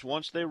kids,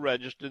 once they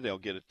register, they'll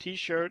get a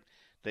T-shirt.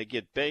 They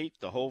get bait.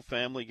 The whole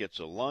family gets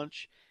a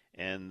lunch.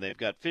 And they've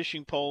got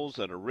fishing poles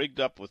that are rigged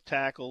up with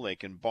tackle. They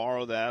can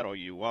borrow that, or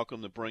you're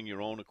welcome to bring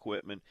your own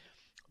equipment.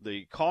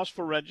 The cost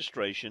for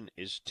registration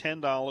is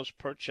 $10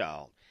 per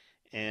child.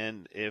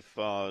 And if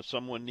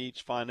someone needs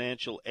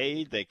financial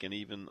aid, they can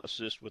even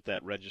assist with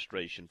that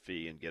registration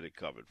fee and get it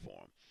covered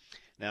for them.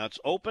 Now, it's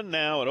open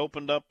now. It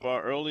opened up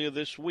earlier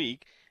this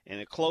week, and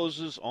it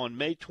closes on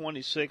May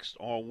 26th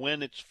or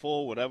when it's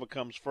full, whatever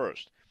comes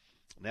first.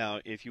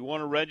 Now, if you want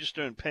to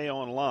register and pay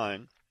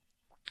online,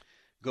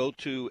 go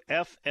to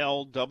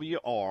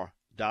flwr.org/.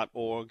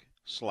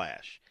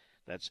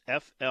 That's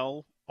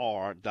flr.org/,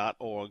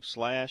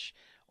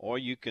 or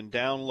you can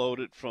download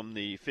it from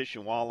the Fish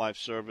and Wildlife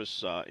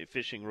Service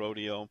Fishing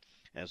Rodeo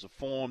as a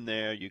form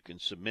there. You can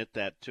submit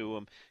that to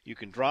them. You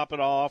can drop it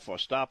off or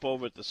stop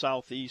over at the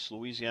Southeast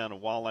Louisiana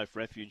Wildlife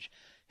Refuge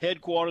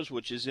headquarters,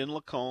 which is in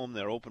Lacombe.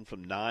 They're open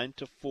from 9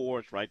 to 4.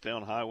 It's right there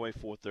on Highway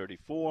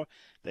 434.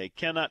 They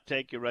cannot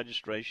take your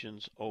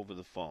registrations over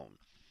the phone.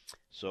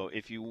 So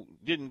if you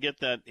didn't get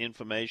that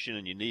information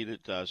and you need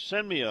it,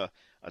 send me a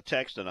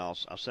text, and I'll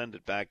send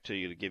it back to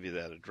you to give you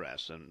that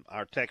address. And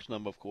our text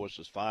number, of course,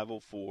 is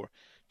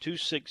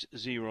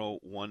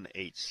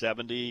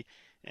 504-260-1870.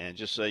 And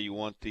just say you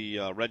want the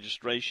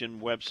registration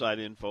website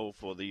info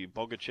for the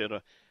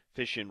Bogachita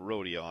Fishing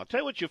Rodeo. I'll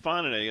tell you what you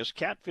find today. There's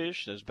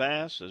catfish, there's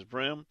bass, there's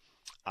brim.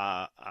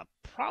 I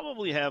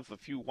probably have a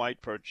few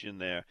white perch in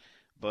there.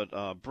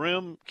 But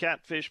brim,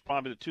 catfish,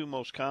 probably the two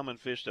most common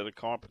fish that are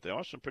caught, but there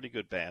are some pretty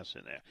good bass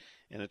in there.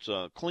 And it's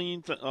a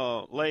clean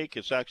lake.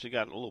 It's actually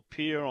got a little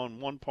pier on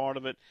one part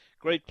of it.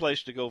 Great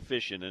place to go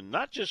fishing. And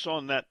not just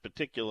on that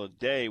particular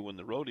day when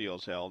the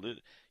rodeo's held.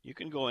 You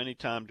can go any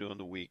time during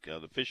the week.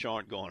 The fish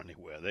aren't going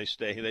anywhere. They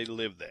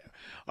live there.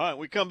 All right,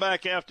 we come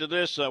back after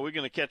this. We're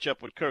going to catch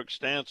up with Kirk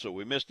Stansel.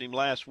 We missed him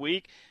last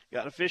week.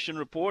 Got a fishing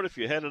report if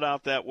you're headed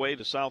out that way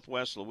to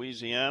southwest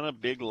Louisiana,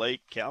 Big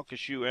Lake,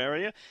 Calcasieu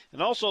area.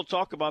 And also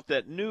talk about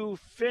that new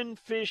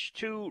Finfish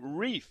 2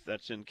 reef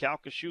that's in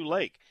Calcasieu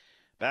Lake.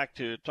 Back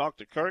to talk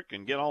to Kirk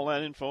and get all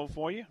that info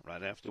for you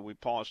right after we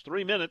pause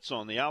 3 minutes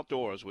on the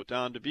Outdoors with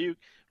Don Dubuc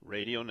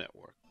Radio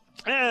Network.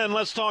 And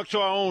let's talk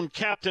to our own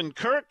Captain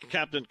Kirk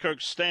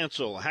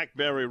Stansel,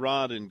 Hackberry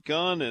Rod and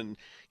Gun. And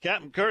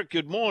Captain Kirk,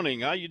 good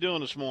morning. How you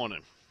doing this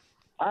morning?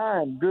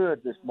 I'm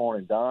good this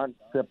morning, Don,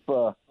 except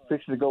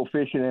fixing to go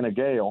fishing in a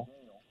gale.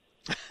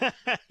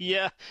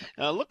 Yeah,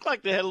 looked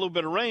like they had a little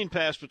bit of rain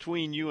pass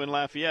between you and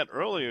Lafayette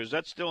earlier. Is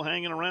that still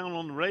hanging around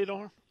on the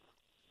radar?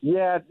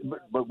 Yeah,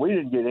 but we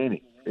didn't get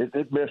any.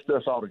 It missed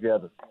us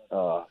altogether.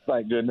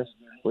 Thank goodness.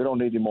 We don't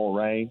need any more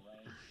rain.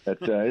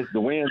 The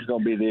wind's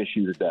going to be the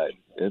issue today.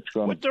 It's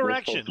going. What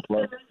direction?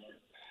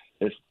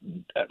 It's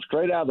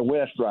straight out of the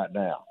west right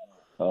now.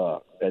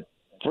 At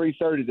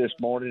 3:30 this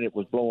morning, it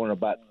was blowing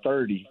about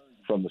 30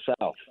 from the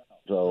south.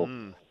 So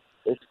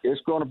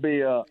it's going to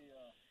be a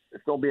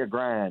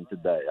grind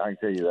today. I can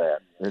tell you that.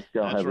 It's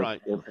going to have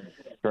everything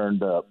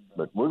turned up.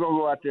 But we're going to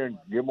go out there and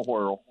give them a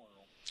whirl.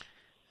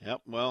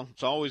 Yep, well,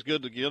 it's always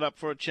good to get up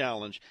for a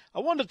challenge.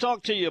 I wanted to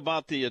talk to you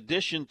about the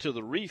addition to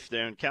the reef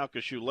there in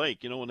Calcasieu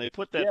Lake. You know, when they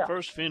put that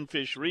first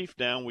finfish reef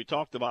down, we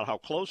talked about how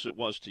close it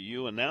was to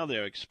you, and now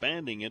they're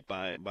expanding it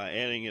by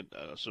adding it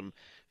some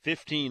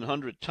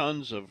 1,500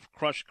 tons of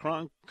crushed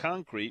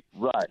concrete.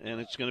 Right.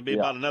 And it's going to be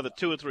about another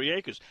 2 or 3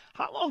 acres.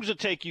 How long does it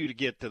take you to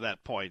get to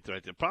that point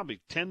right there? Probably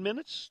 10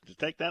 minutes? Does it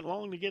take that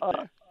long to get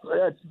there?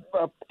 It's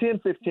 10,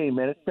 15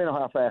 minutes, depending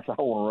on how fast I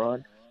want to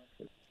run.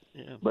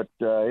 Yeah. But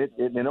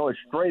it's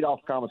straight off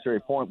Commissary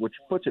Point, which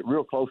puts it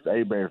real close to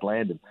Abear's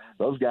Landing.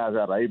 Those guys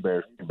out of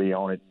Abear's can be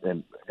on it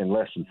in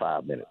less than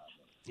 5 minutes.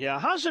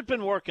 Yeah, how's it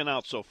been working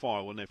out so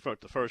far when they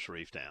put the first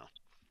reef down?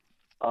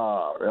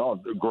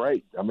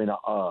 Great. I mean,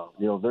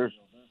 there's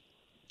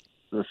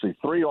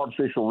 3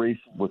 artificial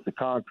reefs with the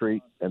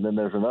concrete, and then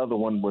there's another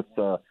one with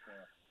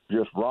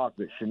just rock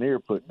that Chenier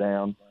put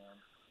down,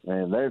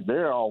 and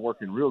they're all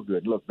working real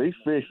good. Look, these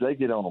fish, they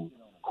get on them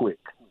quick.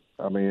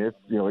 I mean,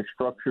 it's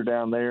structure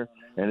down there,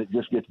 and it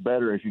just gets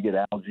better as you get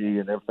algae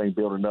and everything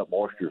building up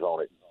moistures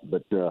on it.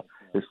 But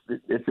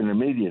it's an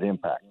immediate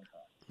impact.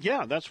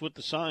 Yeah, that's what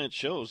the science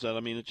shows. That, I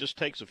mean, it just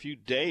takes a few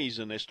days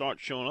and they start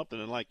showing up. And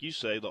then, like you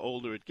say, the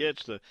older it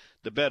gets, the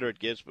better it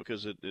gets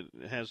because it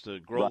has the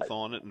growth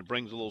on it and it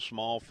brings a little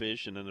small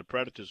fish, and then the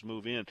predators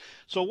move in.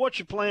 So what's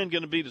your plan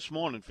going to be this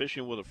morning,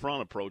 fishing with a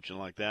front approaching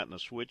like that and a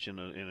switch and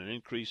an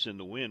increase in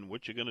the wind?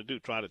 What you going to do,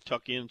 try to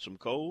tuck in some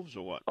coves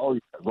or what? Oh,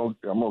 I'm going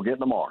to get in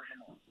the marsh.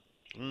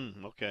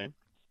 Okay.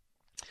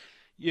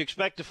 You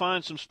expect to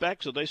find some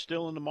specks? Are they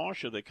still in the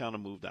marsh, or they kind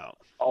of moved out?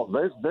 Oh,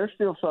 there's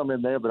still some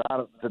in there, but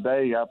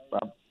today I'm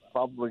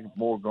probably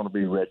more going to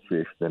be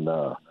redfish than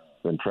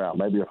trout,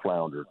 maybe a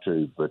flounder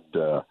too. But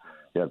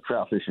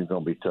trout fishing is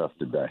going to be tough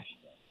today.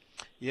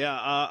 Yeah,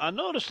 I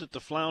noticed that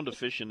the flounder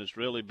fishing has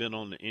really been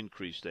on the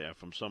increase there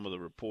from some of the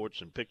reports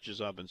and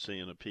pictures I've been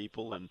seeing of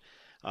people. And,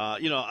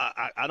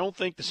 I don't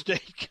think the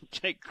state can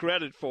take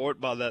credit for it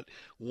by that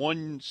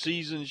one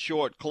season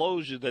short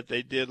closure that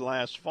they did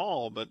last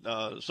fall. But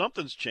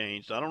something's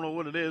changed. I don't know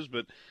what it is,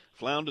 but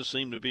flounders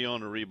seem to be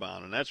on a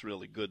rebound, and that's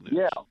really good news.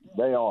 Yeah,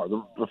 they are.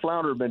 The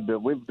flounder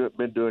we've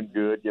been doing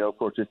good. Of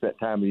course, it's that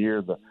time of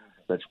year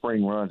that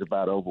spring run's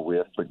about over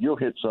with, but you'll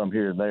hit some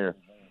here and there.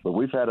 But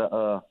we've had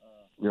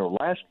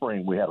last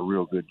spring we had a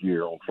real good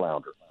year on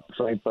flounder.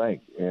 Same thing,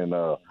 and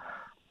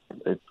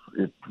it's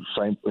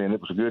same, and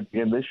it was a good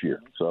in this year.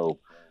 So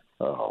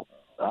I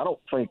don't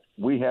think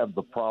we have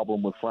the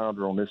problem with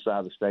flounder on this side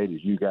of the state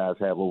as you guys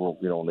have over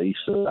on the east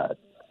side.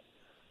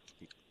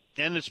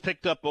 And it's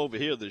picked up over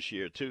here this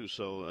year too,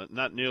 so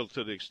not nearly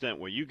to the extent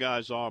where you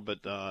guys are, but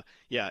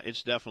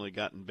it's definitely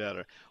gotten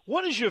better.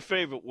 What is your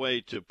favorite way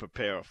to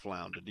prepare a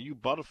flounder? Do you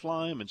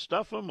butterfly them and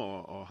stuff them,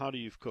 or how do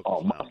you cook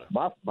a flounder?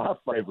 My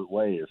favorite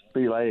way is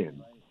fillet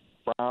and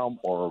fry them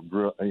or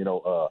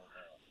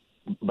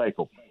bake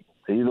them.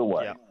 Either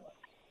way.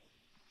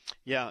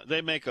 Yeah, they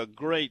make a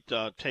great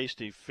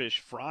tasty fish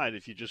fried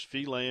if you just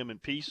fillet them in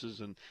pieces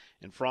and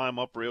fry them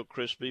up real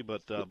crispy.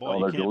 But, you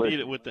can't delicious.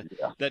 beat it with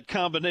that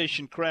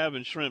combination crab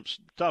and shrimp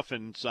stuff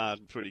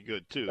inside pretty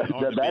good, too. That's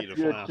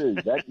good, too.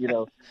 That,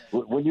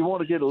 when you want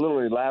to get a little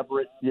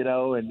elaborate,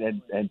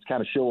 and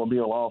kind of show a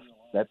meal off,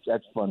 that's a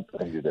fun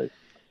thing to do.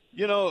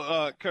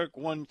 Kirk,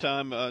 one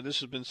time, this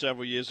has been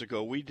several years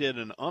ago, we did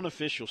an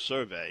unofficial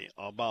survey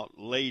about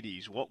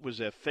ladies, what was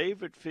their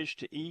favorite fish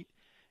to eat,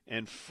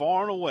 and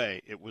far and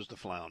away it was the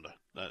flounder.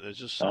 There's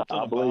just something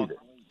about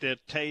their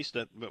taste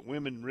that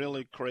women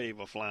really crave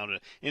a flounder.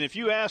 And if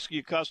you ask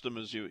your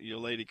customers, your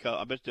lady,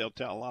 I bet a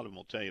lot of them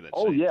will tell you that.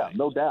 Oh, yeah, thing.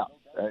 no doubt.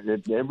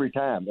 Every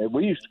time. And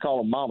we used to call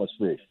them mama's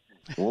fish.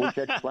 When we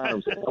catch flounder,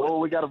 we say,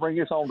 we got to bring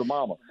this home to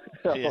mama.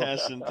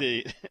 Yes,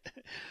 indeed.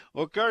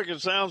 Well, Kirk, it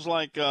sounds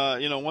like,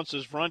 once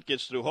this front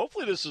gets through,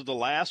 hopefully this is the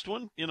last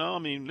one.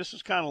 This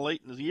is kind of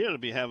late in the year to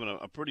be having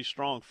a pretty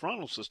strong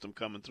frontal system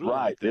coming through.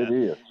 Right, like that. it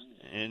is.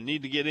 And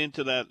need to get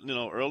into that,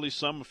 early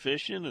summer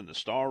fishing, and the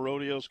Star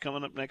Rodeo's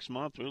coming up next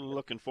month. Really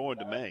looking forward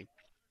to May.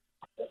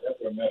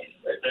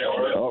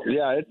 Oh,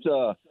 yeah, it's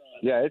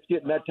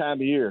getting that time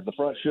of year. The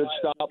front should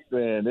stop,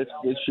 and it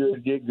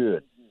should get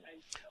good.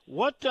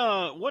 What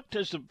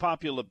is the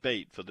popular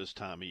bait for this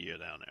time of year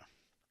down there?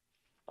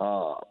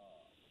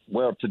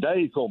 Well,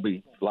 today's going to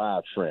be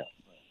live shrimp,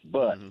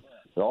 but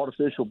the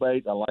artificial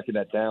bait, I like it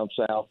at down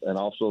south, and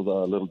also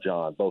the Little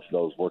John. Both of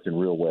those working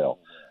real well.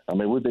 I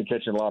mean, we've been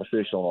catching a lot of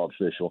fish on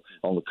artificial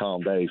on the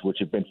calm days, which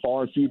have been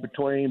far and few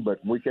between,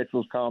 but when we catch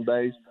those calm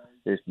days,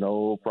 it's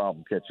no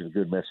problem catching a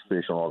good mess of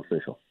fish on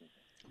artificial.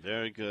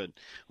 Very good.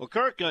 Well,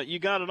 Kirk, you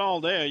got it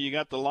all there. You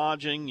got the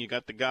lodging, you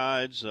got the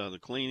guides, the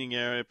cleaning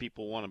area.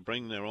 People want to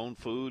bring their own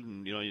food,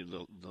 and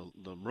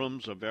the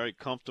rooms are very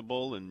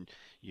comfortable, and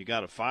you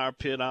got a fire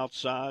pit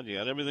outside. You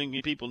got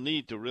everything people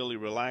need to really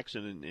relax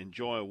and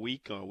enjoy a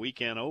week or a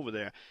weekend over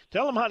there.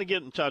 Tell them how to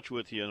get in touch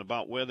with you and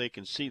about where they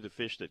can see the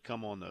fish that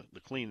come on the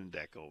cleaning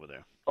deck over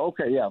there.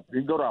 Okay, yeah,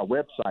 you can go to our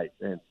website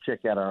and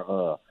check out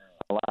our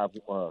live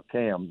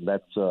cam.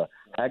 That's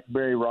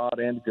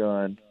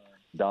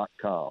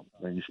hackberryrodandgun.com,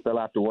 and you spell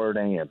out the word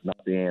 "and,"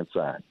 not the "and"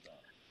 sign.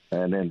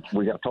 And then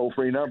we got a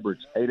toll-free number.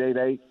 It's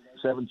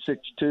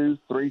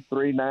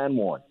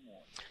 888-762-3391.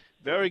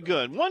 Very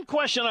good. One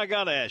question I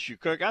got to ask you,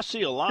 Kirk. I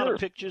see a lot of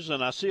pictures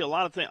and I see a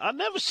lot of things. I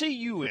never see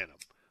you in them.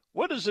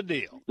 What is the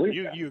deal?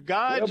 Your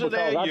guides are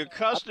there. Your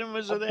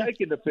customers are there. I'm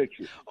taking the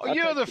pictures. Oh,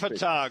 you're the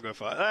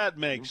photographer. That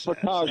makes sense.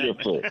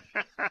 Photographer.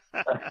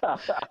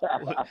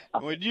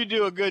 Well, you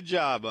do a good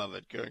job of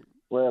it, Kirk.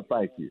 Well,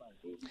 thank you.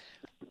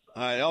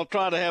 All right, I'll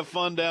try to have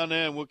fun down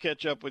there, and we'll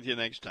catch up with you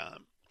next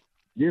time.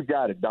 You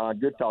got it, Don.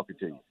 Good talking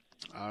to you.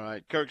 All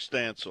right, Kirk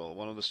Stansel,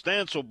 one of the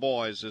Stansel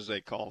boys, as they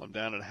call him,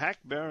 down at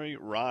Hackberry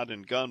Rod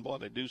and Gun. Boy,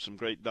 they do some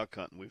great duck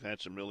hunting. We've had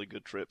some really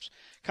good trips,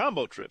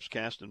 combo trips,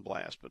 cast and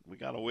blast, but we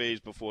got a ways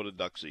before the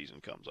duck season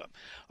comes up.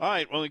 All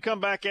right, when we come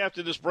back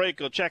after this break,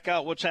 we'll check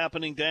out what's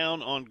happening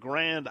down on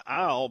Grand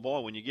Isle.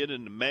 Boy, when you get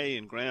into May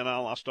in Grand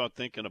Isle, I'll start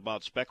thinking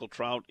about speckled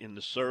trout in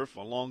the surf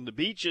along the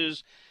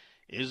beaches.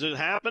 Is it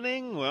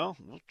happening? Well,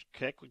 we'll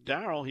check with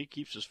Darryl. He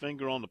keeps his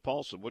finger on the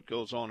pulse of what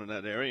goes on in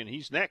that area, and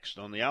he's next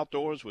on the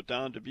Outdoors with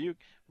Don Dubuc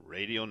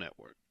Radio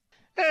Network.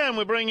 And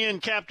we bring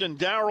in Captain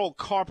Darryl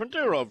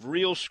Carpenter of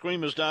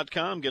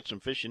ReelScreamers.com, get some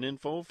fishing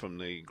info from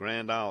the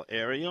Grand Isle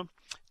area.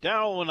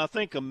 Darryl, when I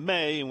think of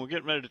May, and we're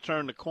getting ready to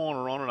turn the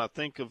corner on it, I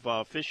think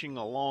of fishing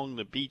along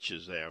the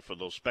beaches there for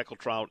those speckled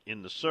trout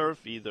in the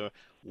surf, either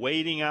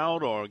wading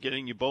out or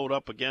getting your boat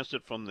up against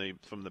it from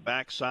the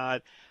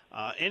backside.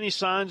 Any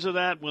signs of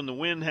that when the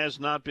wind has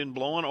not been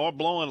blowing or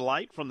blowing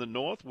light from the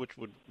north, which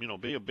would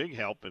be a big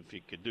help if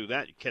you could do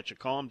that. You catch a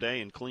calm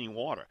day in clean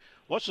water.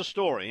 What's the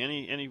story?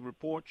 Any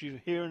reports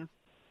you're hearing?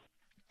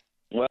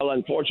 Well,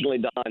 unfortunately,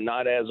 Don,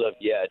 not as of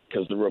yet,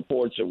 because the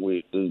report is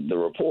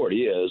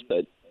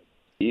that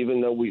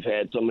even though we've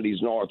had some of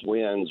these north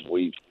winds,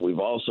 we've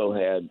also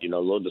had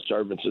low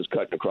disturbances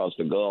cutting across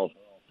the Gulf,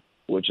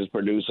 which is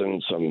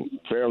producing some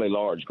fairly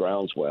large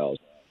ground swells.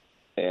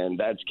 And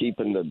that's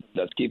keeping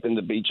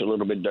the beach a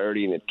little bit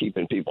dirty, and it's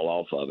keeping people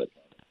off of it.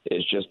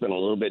 It's just been a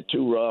little bit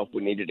too rough.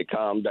 We needed to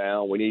calm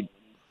down. We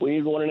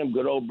need one of them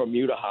good old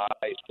Bermuda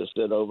highs to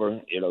sit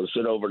over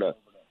the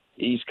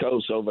East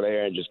Coast over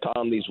there and just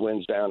calm these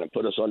winds down and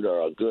put us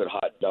under a good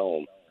hot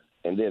dome.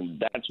 And then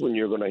that's when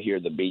you're going to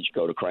hear the beach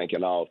go to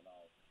cranking off.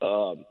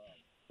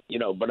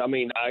 But I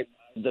mean,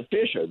 the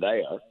fish are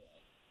there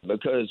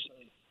because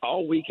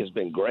all week has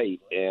been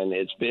great, and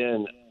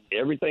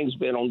everything's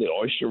been on the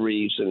oyster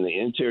reefs and the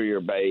interior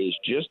bays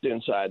just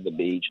inside the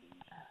beach.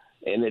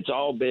 And it's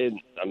all been,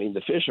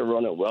 the fish are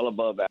running well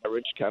above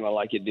average, kind of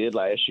like it did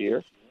last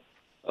year.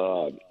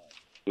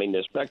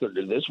 The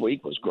speculator this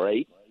week was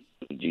great.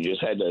 You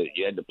just had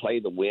to play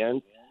the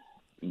wind.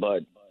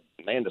 But,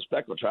 man, the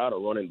speckled trout are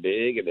running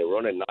big, and they're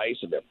running nice,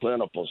 and they're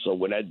plentiful. So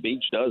when that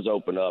beach does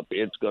open up,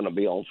 it's going to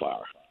be on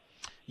fire.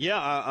 Yeah,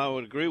 I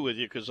would agree with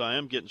you because I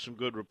am getting some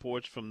good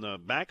reports from the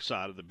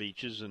backside of the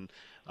beaches, and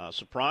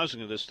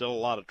surprisingly, there's still a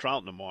lot of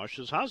trout in the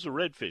marshes. How's the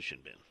red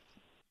fishing been?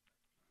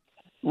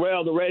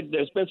 Well,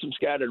 there's been some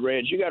scattered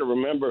reds. You got to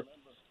remember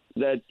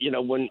that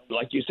when,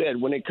 like you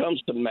said, when it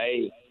comes to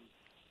May,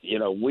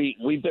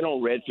 we've been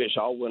on redfish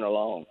all winter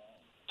long.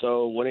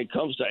 So when it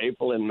comes to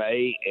April and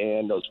May,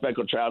 and those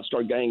speckled trout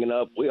start ganging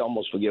up, we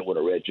almost forget what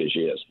a redfish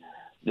is.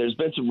 There's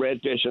been some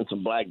redfish and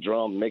some black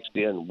drum mixed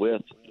in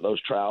with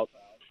those trout.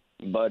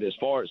 But as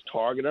far as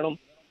targeting them,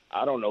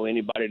 I don't know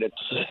anybody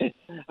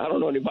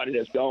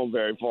that's gone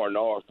very far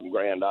north from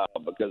Grand Isle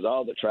because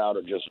all the trout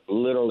are just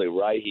literally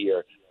right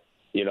here.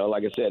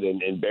 Like I said,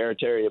 in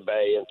Barataria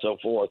Bay and so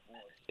forth,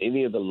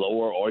 any of the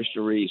lower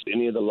oyster reefs,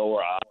 any of the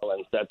lower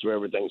islands, that's where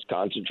everything's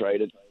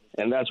concentrated.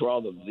 And that's where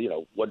all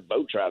the, what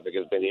boat traffic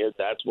has been here,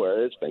 that's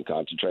where it's been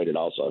concentrated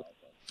also.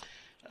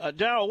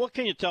 Darryl, what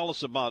can you tell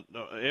us about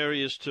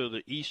areas to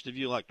the east of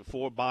you, like the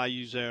Four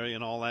Bayous area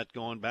and all that,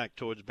 going back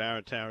towards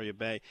Barataria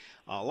Bay?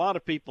 A lot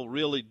of people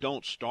really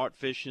don't start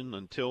fishing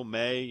until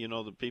May.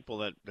 The people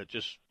that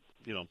just,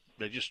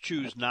 they just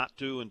choose not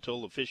to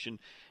until the fishing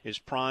is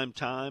prime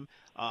time.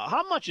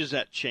 How much has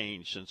that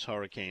changed since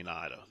Hurricane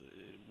Ida?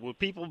 Will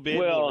people be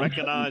able to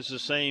recognize the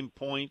same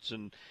points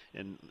and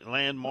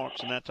landmarks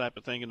and that type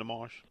of thing in the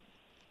marsh?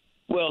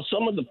 Well,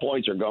 some of the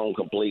points are gone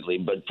completely,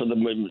 but for the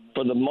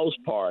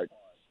most part,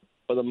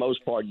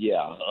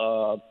 yeah,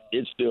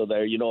 it's still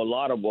there. A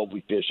lot of what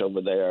we fish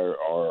over there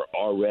are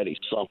already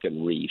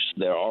sunken reefs.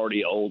 They're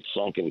already old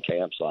sunken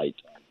campsites.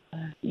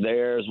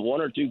 There's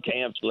one or two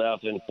camps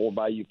left in Four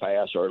Bayou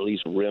Pass, or at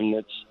least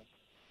remnants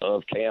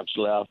of camps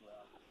left.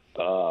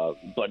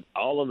 But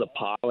all of the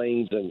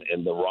pilings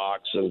and the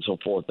rocks and so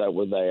forth that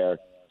were there,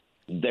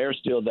 they're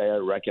still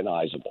there,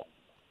 recognizable.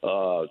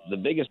 The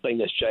biggest thing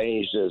that's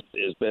changed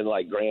has been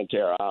like Grand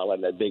Terre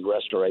Island, that big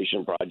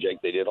restoration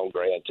project they did on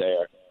Grand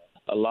Terre.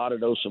 A lot of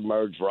those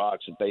submerged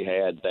rocks that they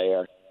had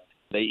there,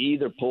 they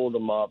either pulled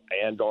them up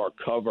and or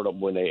covered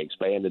them when they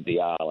expanded the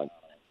island.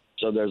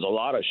 So there's a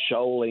lot of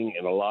shoaling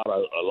and a lot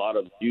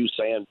of new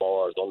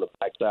sandbars on the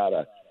backside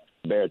of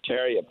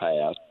Barataria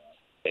Pass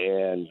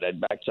and that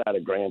backside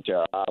of Grand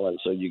Terre Island.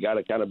 So you got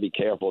to kind of be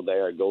careful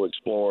there and go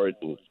explore it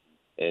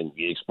and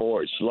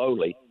explore it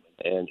slowly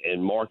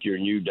and mark your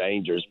new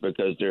dangers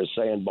because there's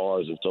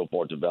sandbars and so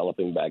forth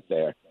developing back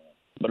there.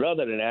 But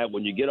other than that,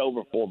 when you get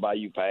over Four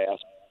Bayou Pass,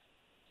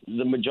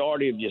 the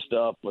majority of your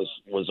stuff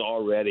was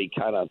already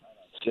kind of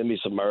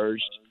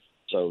semi-submerged,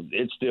 so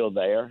it's still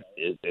there,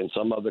 and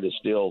some of it is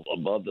still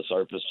above the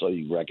surface, so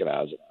you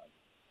recognize it.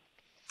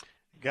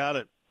 Got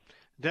it.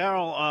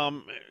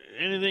 Darryl,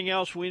 anything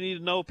else we need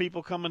to know,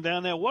 people coming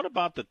down there? What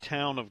about the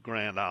town of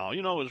Grand Isle?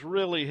 It was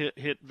really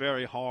hit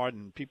very hard,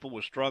 and people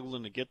were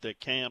struggling to get their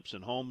camps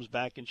and homes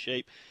back in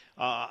shape.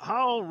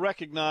 How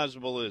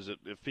recognizable is it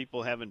if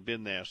people haven't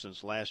been there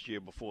since last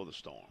year before the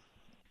storm?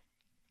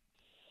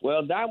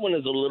 Well, that one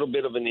is a little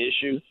bit of an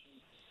issue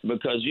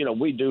because,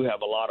 we do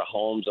have a lot of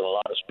homes and a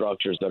lot of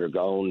structures that are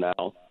gone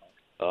now.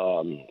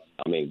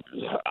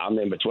 I'm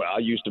in between. I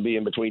used to be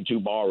in between two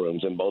bar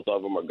rooms, and both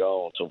of them are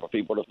gone. So for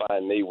people to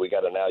find me, we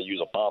got to now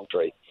use a palm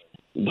tree.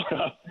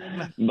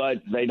 But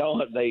they don't.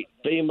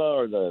 FEMA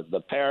or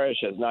the parish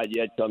has not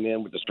yet come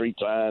in with the street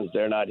signs.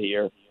 They're not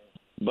here.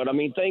 But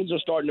things are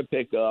starting to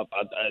pick up.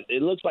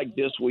 It looks like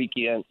this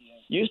weekend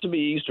used to be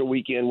Easter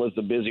weekend was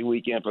the busy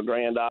weekend for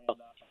Grand Isle.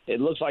 It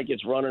looks like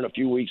it's running a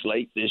few weeks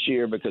late this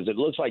year because it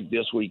looks like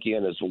this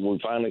weekend is when we're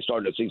finally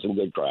starting to see some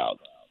good crowds.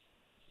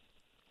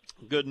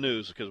 Good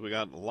news, because we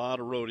got a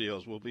lot of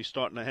rodeos. We'll be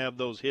starting to have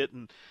those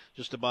hitting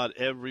just about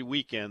every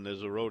weekend.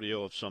 There's a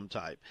rodeo of some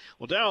type.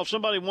 Well, Darryl, if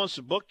somebody wants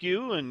to book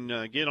you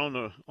and get on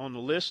the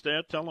list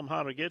there, tell them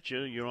how to get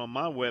you. You're on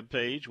my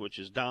webpage, which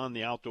is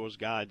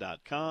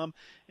dontheoutdoorsguy.com,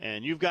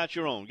 and you've got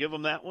your own. Give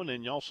them that one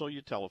and also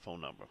your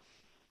telephone number.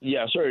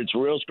 Yeah, sir. It's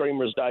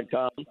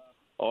realscreamers.com,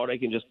 or they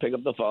can just pick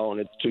up the phone.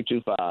 It's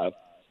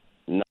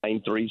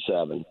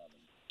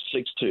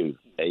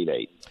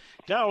 225-937-6288.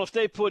 Darryl, if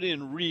they put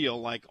in real,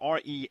 like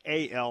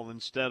R-E-A-L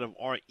instead of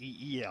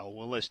R-E-E-L,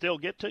 will they still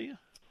get to you?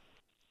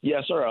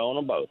 Yes, sir. I own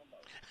them both.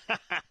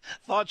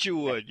 Thought you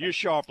would. You're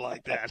sharp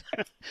like that.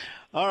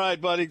 All right,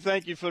 buddy.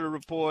 Thank you for the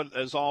report.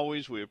 As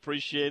always, we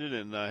appreciate it,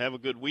 and have a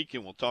good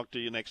weekend. We'll talk to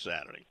you next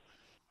Saturday.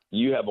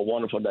 You have a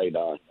wonderful day,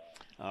 Don.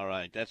 All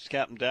right. That's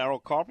Captain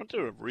Darryl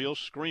Carpenter of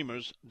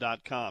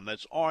realscreamers.com.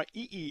 That's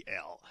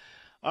R-E-E-L.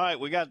 All right,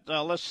 we got,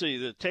 let's see,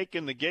 they're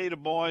taking the Gator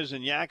Boys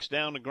and Yaks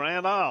down to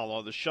Grand Isle,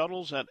 or the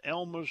shuttles at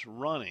Elmer's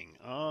running.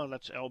 Oh,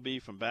 that's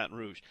LB from Baton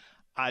Rouge.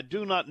 I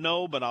do not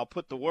know, but I'll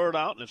put the word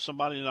out, and if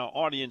somebody in our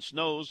audience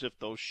knows if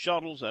those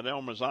shuttles at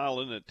Elmer's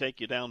Island that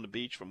take you down the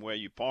beach from where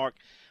you park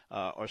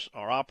are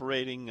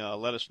operating,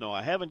 let us know.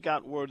 I haven't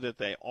got word that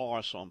they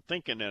are, so I'm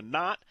thinking they're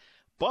not,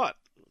 but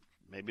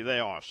maybe they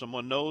are. If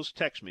someone knows,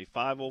 text me,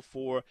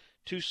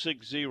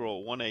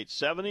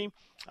 504-260-1870.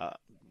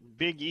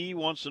 Big E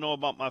wants to know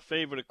about my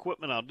favorite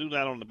equipment. I'll do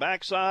that on the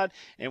backside.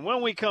 And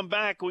when we come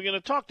back, we're going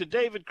to talk to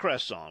David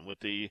Cresson with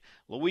the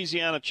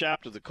Louisiana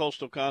chapter of the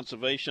Coastal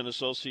Conservation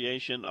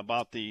Association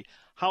about the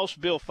House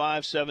Bill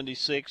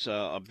 576,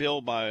 a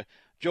bill by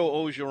Joe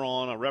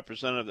Ogeron, a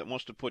representative that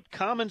wants to put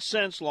common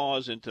sense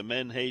laws into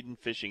Menhaden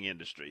fishing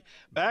industry.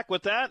 Back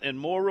with that and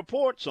more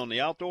reports on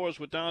the Outdoors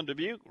with Don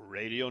Dubuc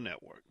Radio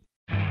Network.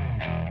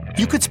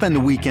 You could spend the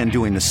weekend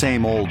doing the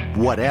same old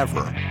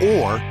whatever,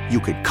 or you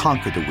could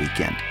conquer the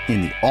weekend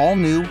in the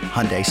all-new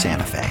Hyundai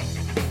Santa Fe.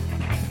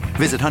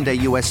 Visit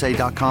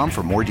HyundaiUSA.com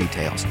for more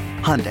details.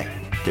 Hyundai,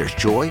 there's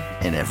joy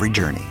in every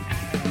journey.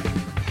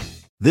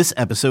 This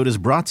episode is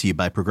brought to you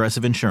by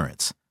Progressive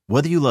Insurance.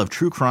 Whether you love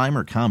true crime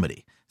or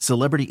comedy,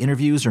 celebrity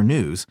interviews or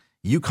news,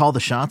 you call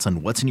the shots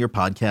on what's in your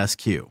podcast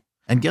queue.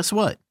 And guess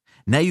what?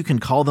 Now you can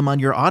call them on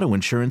your auto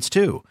insurance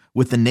too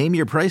with the Name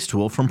Your Price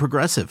tool from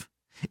Progressive.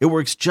 It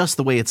works just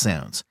the way it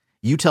sounds.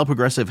 You tell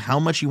Progressive how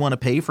much you want to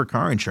pay for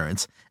car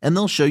insurance, and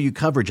they'll show you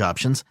coverage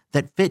options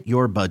that fit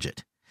your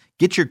budget.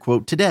 Get your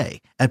quote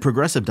today at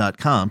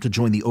Progressive.com to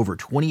join the over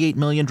 28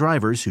 million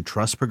drivers who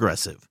trust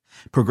Progressive.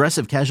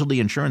 Progressive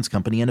Casualty Insurance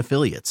Company and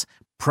Affiliates.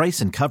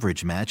 Price and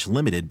coverage match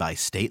limited by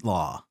state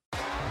law.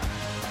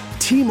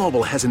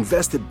 T-Mobile has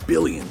invested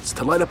billions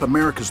to light up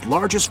America's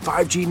largest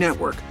 5G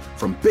network,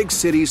 from big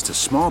cities to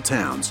small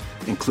towns,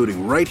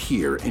 including right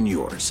here in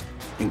yours.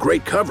 And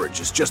great coverage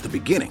is just the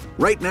beginning.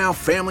 Right now,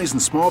 families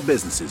and small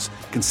businesses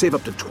can save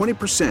up to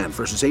 20%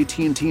 versus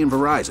AT&T and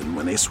Verizon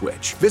when they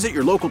switch. Visit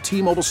your local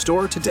T-Mobile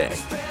store today.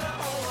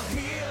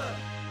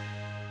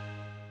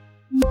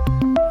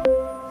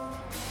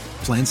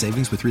 Plan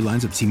savings with 3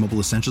 lines of T-Mobile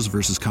Essentials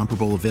versus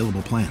comparable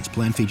available plans.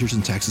 Plan features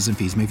and taxes and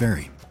fees may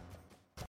vary.